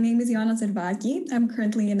 My name is Joanna Zervaki. I'm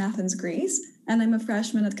currently in Athens, Greece, and I'm a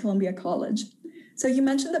freshman at Columbia College. So you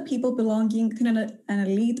mentioned that people belonging to an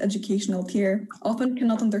elite educational tier often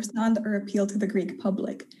cannot understand or appeal to the Greek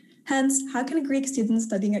public. Hence, how can Greek students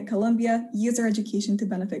studying at Columbia use their education to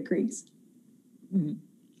benefit Greece? Mm-hmm.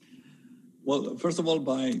 Well, first of all,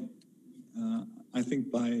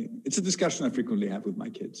 it's a discussion I frequently have with my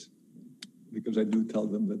kids, because I do tell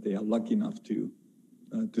them that they are lucky enough to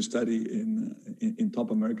study in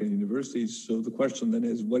top American universities. So the question then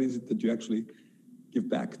is, what is it that you actually give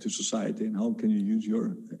back to society, and how can you use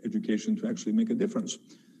your education to actually make a difference?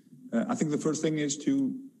 I think the first thing is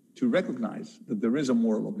to recognize that there is a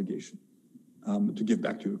moral obligation to give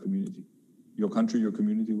back to your community, your country, your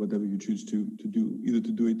community, whatever you choose to do, either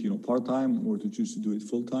to do it part-time or to choose to do it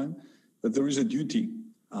full-time. That there is a duty,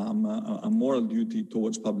 a moral duty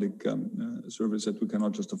towards public service that we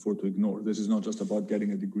cannot just afford to ignore. This is not just about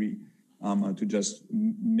getting a degree to just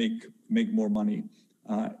make more money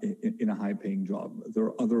in a high-paying job. There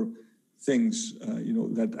are other things,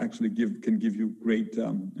 that actually can give you great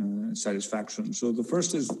satisfaction. So the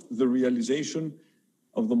first is the realization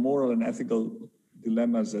of the moral and ethical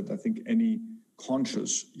dilemmas that I think any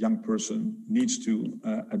conscious young person needs to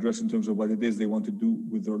address in terms of what it is they want to do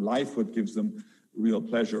with their life, what gives them real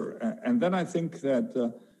pleasure. And then I think that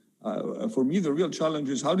for me, the real challenge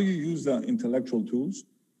is how do you use the intellectual tools,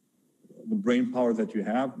 the brain power that you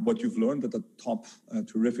have, what you've learned at the top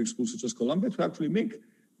terrific schools such as Columbia, to actually make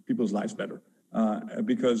people's lives better.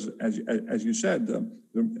 Because as you said,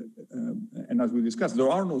 and as we discussed, there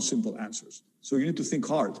are no simple answers. So you need to think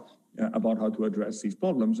hard about how to address these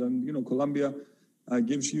problems. And, Columbia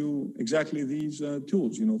gives you exactly these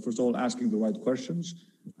tools. First of all, asking the right questions,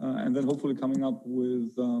 and then hopefully coming up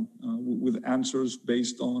with answers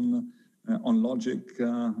based on logic,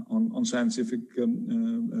 on scientific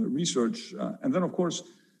research. And then, of course,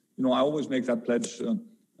 I always make that pledge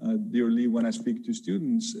dearly when I speak to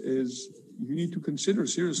students is you need to consider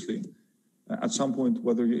seriously at some point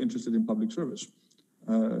whether you're interested in public service.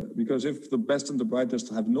 Because if the best and the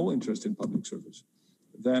brightest have no interest in public service,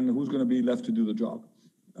 then who's going to be left to do the job?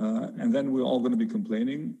 And then we're all going to be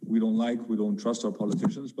complaining. We don't trust our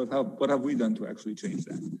politicians, but what have we done to actually change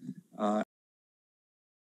that?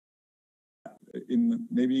 In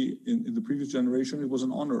the previous generation, it was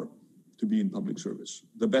an honor to be in public service.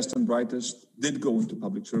 The best and brightest did go into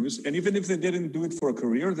public service. And even if they didn't do it for a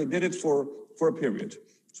career, they did it for a period.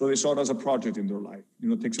 So they saw it as a project in their life.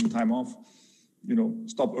 Take some time off,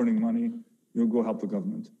 stop earning money, go help the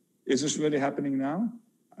government. Is this really happening now?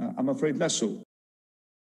 I'm afraid less so.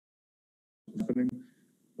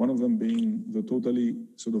 One of them being the totally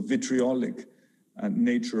sort of vitriolic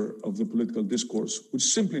nature of the political discourse, which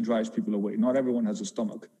simply drives people away. Not everyone has a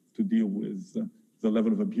stomach to deal with the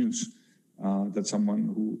level of abuse that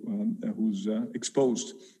someone who's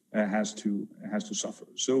exposed has to suffer.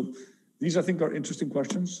 So these, I think, are interesting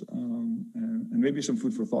questions and maybe some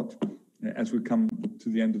food for thought as we come to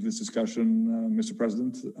the end of this discussion, Mr.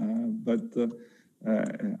 President. But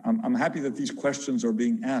I'm happy that these questions are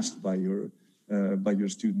being asked by your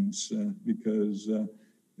students because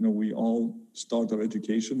we all start our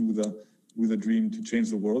education with a dream to change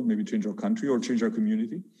the world, maybe change our country or change our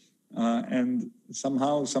community, and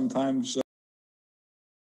somehow, sometimes.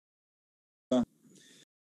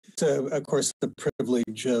 So, of course, the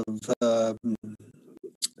privilege of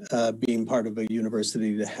being part of a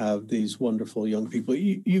university to have these wonderful young people.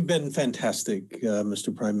 You've been fantastic,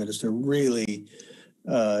 Mr. Prime Minister. Really,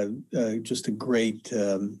 just a great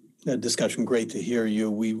discussion. Great to hear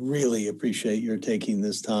you. We really appreciate your taking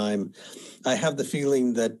this time. I have the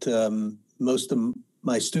feeling that most of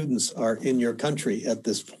my students are in your country at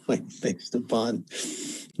this point, based upon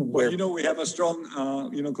where. Well, we have a strong,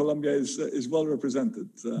 Colombia is well represented.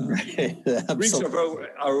 Right. Greeks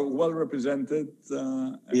are well represented.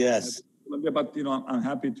 Yes. Colombia, but I'm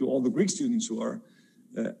happy to all the Greek students who are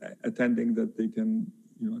attending that they can.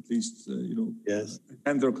 At least, yes,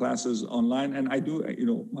 attend their classes online. And I do,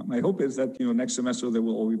 my hope is that, next semester they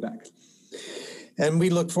will all be back. And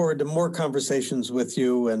we look forward to more conversations with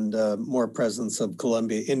you and more presence of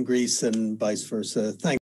Colombia in Greece and vice versa.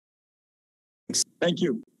 Thanks. Thank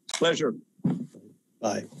you. Pleasure.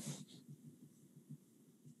 Bye.